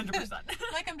 100%.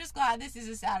 Like, I'm just glad this is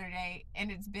a Saturday and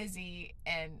it's busy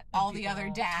and all the other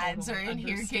dads are in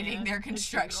here getting their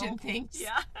construction things.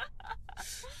 Yeah.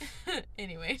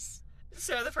 Anyways.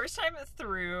 So the first time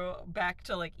through, back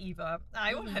to like Eva,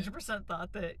 I 100%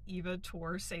 thought that Eva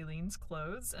tore Celine's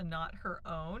clothes and not her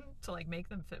own to like make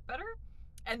them fit better.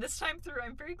 And this time through,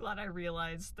 I'm very glad I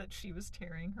realized that she was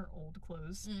tearing her old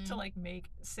clothes to like make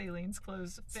Celine's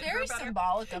clothes fit her better. Very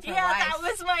symbolic of her life. Yeah, that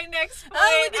was my next point.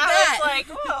 Oh, look at that. I was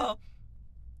like, oh.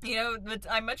 You know, but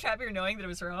I'm much happier knowing that it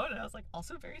was her own, and I was like,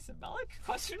 also very symbolic?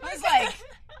 Question mark. I was like,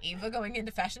 Eva going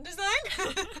into fashion design?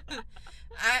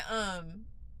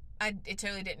 It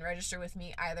totally didn't register with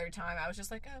me either time. I was just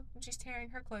like, oh, she's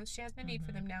tearing her clothes. She has no need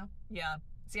for them now. Yeah.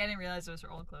 See, I didn't realize it was her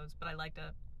old clothes, but I liked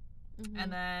it.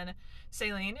 And then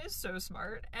Celine is so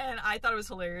smart, and I thought it was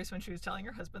hilarious when she was telling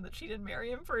her husband that she didn't marry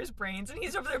him for his brains, and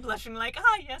he's over there blushing like,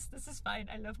 yes, this is fine,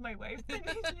 I love my wife. And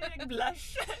he's like,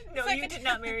 blush. No, you did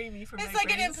not marry me for my brains. It's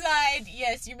like an implied,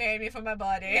 yes, you married me for my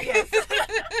body. Yes.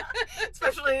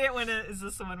 Especially when is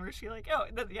this the one where she like, yeah,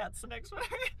 it's the next one.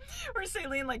 Where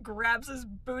Celine like grabs his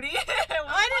booty.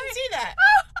 I didn't see that.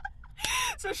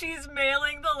 So she's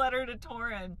mailing the letter to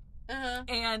Torin.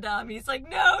 And he's like,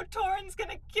 no, Torin's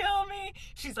gonna kill me.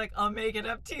 She's like, I'll make it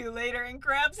up to you later, and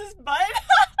grabs his butt.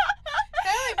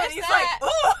 And he's like,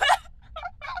 ooh.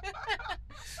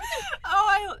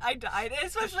 I died.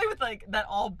 Especially with like that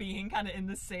all being kind of in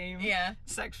the same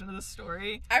section of the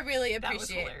story. I really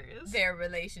appreciate their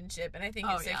relationship, and I think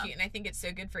it's so cute, and I think it's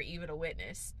so good for Eva to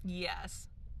witness. Yes.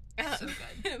 So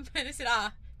good. But I said,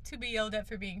 to be yelled at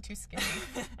for being too skinny.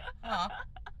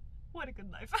 What a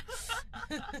good life.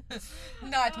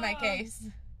 Not my case.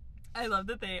 I love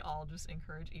that they all just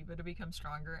encourage Eva to become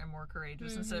stronger and more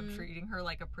courageous instead of treating her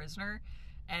like a prisoner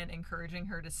and encouraging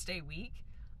her to stay weak.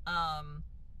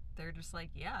 They're just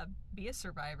like, yeah, be a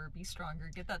survivor, be stronger,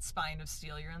 get that spine of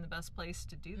steel. You're in the best place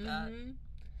to do that.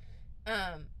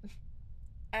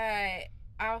 I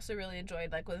also really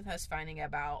enjoyed, like, with us finding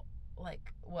about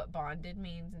like what bonded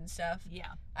means and stuff.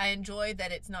 Yeah, I enjoy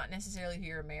that it's not necessarily who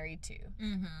you're married to.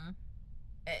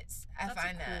 I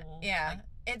find that like,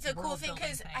 it's a cool thing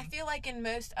because I feel like in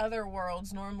most other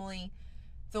worlds normally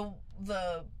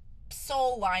the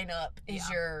soul lineup is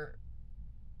your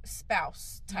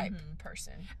spouse type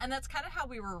person, and that's kind of how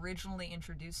we were originally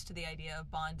introduced to the idea of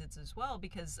bondeds as well,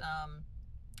 because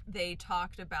they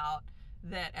talked about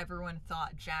that everyone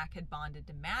thought Jack had bonded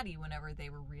to Maddie whenever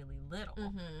they were really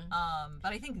little.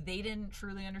 But I think they didn't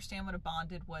truly understand what a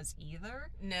bonded was either.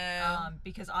 No.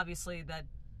 Because obviously that,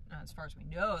 as far as we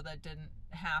know, that didn't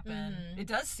happen. It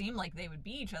does seem like they would be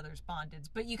each other's bondeds,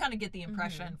 but you kind of get the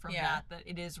impression from that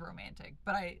it is romantic.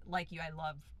 But I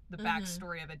love the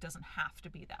backstory of it doesn't have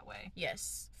to be that way.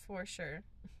 Yes, for sure.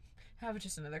 I have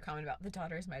just another comment about the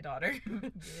daughter is my daughter.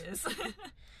 Yes.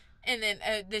 And then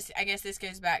I guess this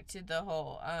goes back to the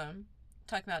whole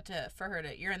talking about for her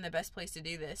to, you're in the best place to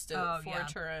do this, to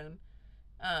forge her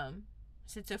own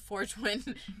to forge when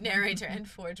narrator and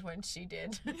forge when she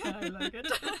did. Yeah, I like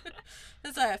it.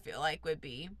 That's what I feel like would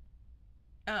be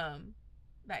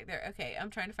back there. Okay,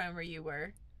 I'm trying to find where you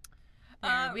were.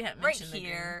 We haven't mentioned right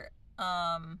here.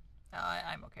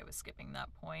 I'm okay with skipping that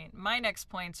point. My next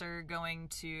points are going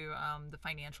to the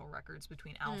financial records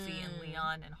between Alfie and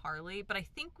Leon and Harley, but I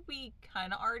think we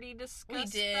kind of already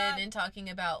discussed that. In talking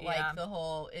about like the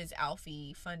whole, is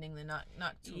Alfie funding the not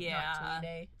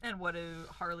Day, and what do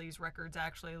Harley's records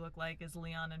actually look like? Is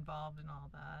Leon involved in all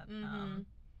that?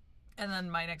 And then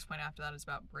my next point after that is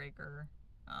about Breaker.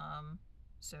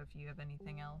 So if you have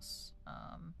anything else.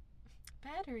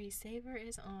 Battery saver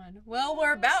is on. Well,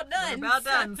 we're about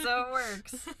done. So it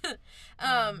works.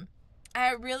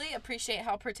 I really appreciate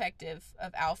how protective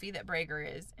of Alfie that Breaker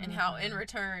is, and how in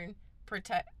return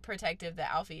protective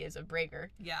that Alfie is of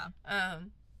Breaker. Yeah.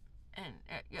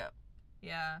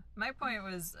 Yeah. My point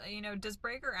was, does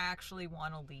Breaker actually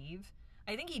want to leave?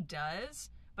 I think he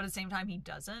does, but but at the same time he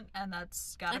doesn't, and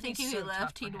that's gotta be so tough for him. I think if he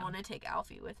left, he'd want to take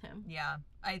Alfie with him. Yeah,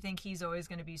 I think he's always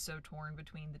going to be so torn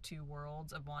between the two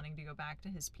worlds of wanting to go back to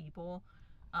his people.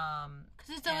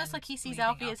 Because it's almost like he sees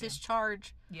Alfie as his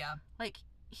charge. Yeah. Like,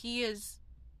 he has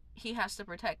to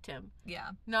protect him.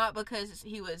 Yeah. Not because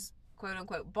he was, quote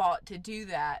unquote, bought to do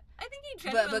that. I think he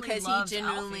genuinely but because he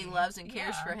genuinely Alfie. loves and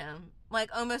cares for him. Like,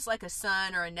 almost like a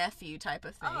son or a nephew type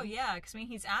of thing. Oh, yeah, because, I mean,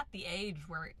 he's at the age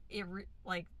where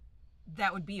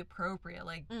that would be appropriate.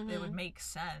 Like, it would make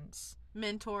sense.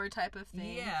 Mentor type of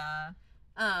thing. Yeah.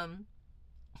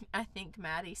 I think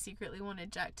Maddie secretly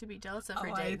wanted Jack to be jealous of her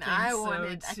Oh, date.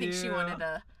 I think she wanted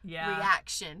a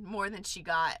reaction more than she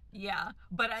got. Yeah,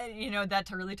 but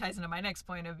that really ties into my next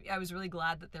point of I was really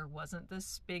glad that there wasn't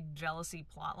this big jealousy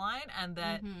plot line, and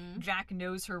that Jack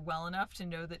knows her well enough to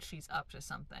know that she's up to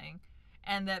something,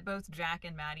 and that both Jack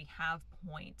and Maddie have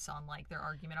points on like their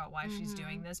argument about why she's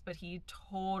doing this, but he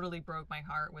totally broke my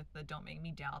heart with the "don't make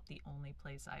me doubt the only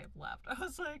place I have left." I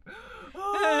was like,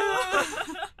 oh.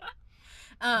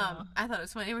 I thought it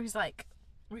was funny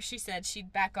where she said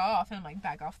she'd back off, and I'm like,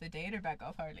 back off the date or back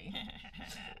off Harley?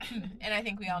 And I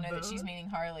think we all know that she's meaning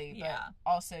Harley, but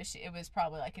also it was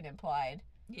probably like an implied,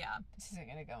 this isn't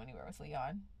going to go anywhere with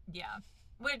Leon. Yeah,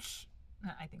 which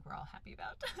I think we're all happy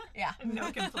about. Yeah.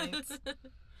 No complaints.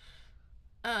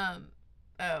 Oh,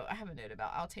 I have a note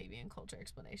about Altavian culture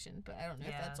explanation, but I don't know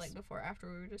if that's like before or after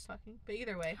we were just talking. But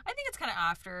either way. I think it's kind of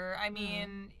after. I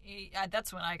mean,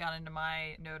 that's when I got into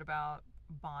my note about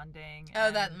bonding. Oh,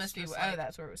 that must be.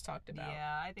 That's where it was talked about.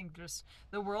 Yeah, I think just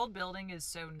the world building is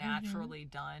so naturally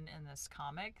done in this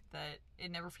comic that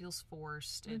it never feels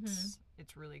forced.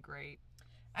 It's really great.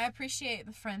 I appreciate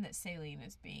the friend that Saline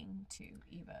is being to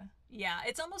Eva. Yeah,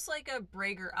 it's almost like a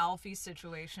Brager Alfie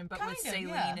situation, but with Saline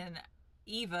and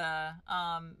Eva.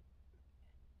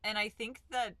 And I think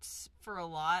that for a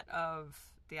lot of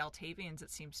the Altavians,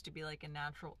 it seems to be like a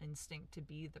natural instinct to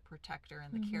be the protector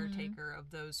and the caretaker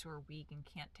of those who are weak and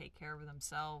can't take care of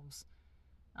themselves.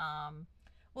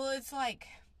 Well, it's like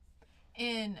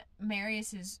in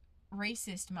Marius's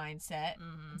racist mindset,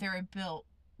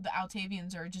 the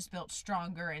Altavians are just built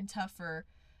stronger and tougher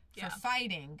for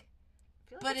fighting.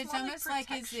 But it's almost like,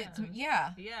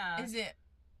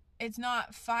 it's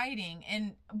not fighting,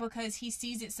 and because he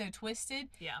sees it so twisted,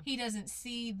 he doesn't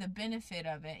see the benefit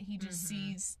of it. He just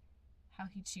sees how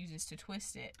he chooses to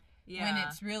twist it. When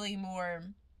it's really more,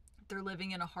 they're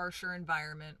living in a harsher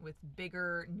environment with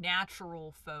bigger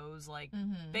natural foes like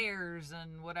bears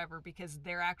and whatever, because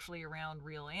they're actually around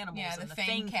real animals, and the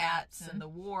fang cats and the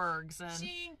wargs and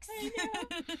Jinx.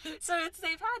 So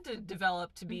they've had to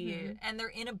develop to be, and they're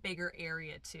in a bigger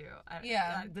area too.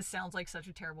 This sounds like such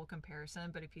a terrible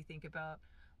comparison, but if you think about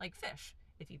like fish,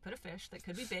 if you put a fish that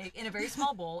could be big in a very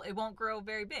small bowl, it won't grow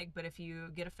very big. But if you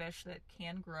get a fish that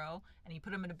can grow and you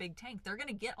put them in a big tank, they're going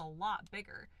to get a lot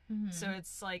bigger. So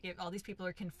it's like all these people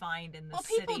are confined in the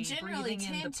city. Well, people generally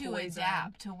tend to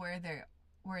adapt to where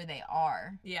they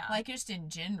are. Yeah. Like just in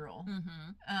general.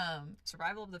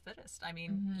 Survival of the fittest. I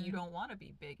mean, you don't want to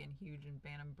be big and huge in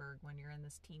Bannenberg when you're in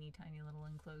this teeny tiny little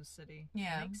enclosed city.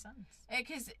 Yeah. It makes sense.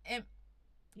 Because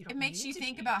it makes you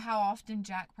think about how often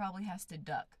Jack probably has to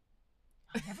duck.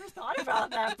 I never thought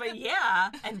about that, but yeah.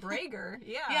 And Brager,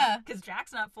 yeah. Because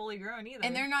Jack's not fully grown either.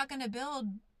 And they're not going to build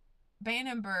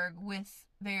Bannenberg with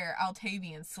their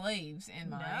Altavian slaves in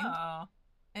mind. No.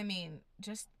 I mean,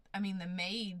 the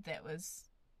maid that was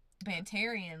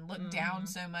Bantarian looked down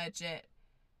so much at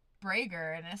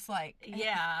Brager, and it's like...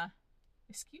 Yeah.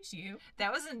 Excuse you.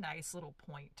 That was a nice little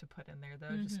point to put in there,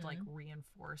 though, just to, like,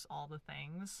 reinforce all the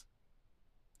things.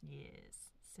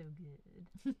 Yes. So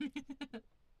good.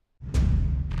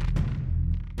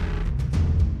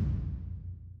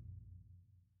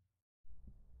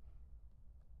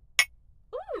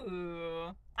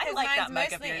 Ooh, I like that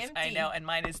mug of yours. Empty. I know, and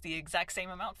mine is the exact same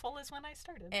amount full as when I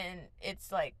started. And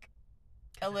it's like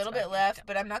a little bit left,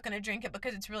 but I'm not going to drink it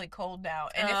because it's really cold now.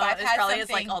 And if I've had something,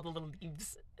 it's like all the little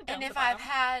leaves. And if I've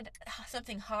had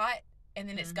something hot and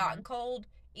then it's gotten cold,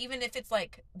 even if it's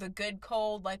like the good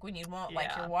cold, like when you want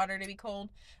like your water to be cold,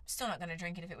 I'm still not going to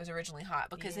drink it if it was originally hot,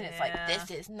 because then it's like,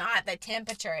 this is not the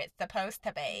temperature it's supposed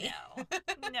to be.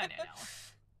 No.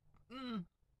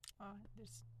 Oh,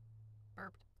 there's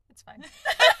burped. It's fine.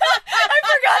 I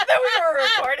forgot that we were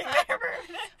recording there.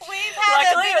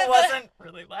 Luckily, it wasn't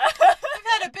really loud. We've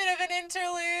had a bit of an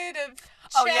interlude of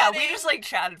chatting. Oh yeah, we just like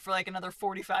chatted for like another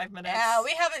 45 minutes. Yeah,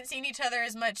 we haven't seen each other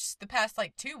as much the past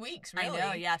like 2 weeks, really. I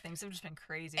know, yeah, things have just been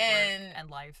crazy at work and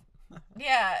life.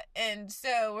 Yeah, and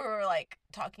so we were like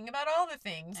talking about all the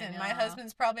things, and my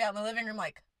husband's probably out in the living room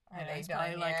like, Are And they it's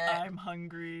probably done like, yet? I'm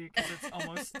hungry because it's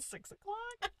almost 6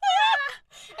 o'clock.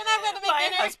 And I've got to make My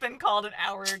dinner. husband called an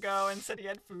hour ago and said he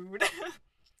had food.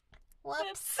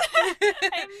 Whoops. I'm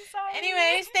sorry.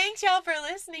 Anyways, thanks y'all for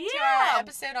listening to Yeah. our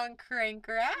episode on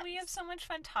Crankrats. We have so much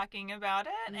fun talking about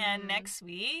it. And next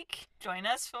week, join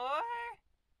us for...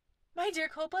 My Dear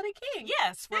Cold-Blooded King.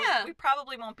 Yes, Yeah. we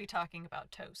probably won't be talking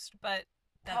about toast, but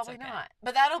that's Probably okay. not.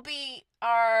 But that'll be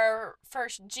our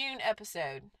first June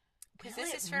episode. Because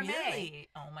this is for May. Really?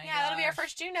 Oh my god. Yeah, that'll be our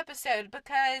first June episode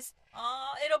because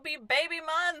Oh, it'll be baby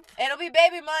month. it'll be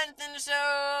baby month, and so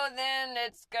then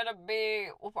it's gonna be,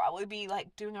 we'll probably be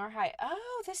like doing our high.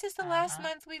 Oh, this is the last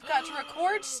month we've got to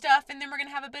record stuff, and then we're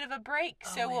gonna have a bit of a break,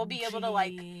 so we'll be able to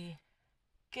like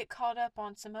get caught up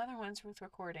on some other ones with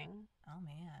recording. Oh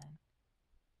man.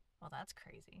 Well, that's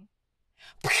crazy.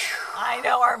 I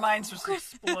know our minds just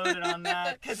exploded on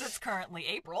that because it's currently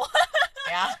April.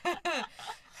 Yeah.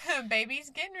 Baby's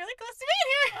getting really close to being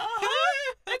here.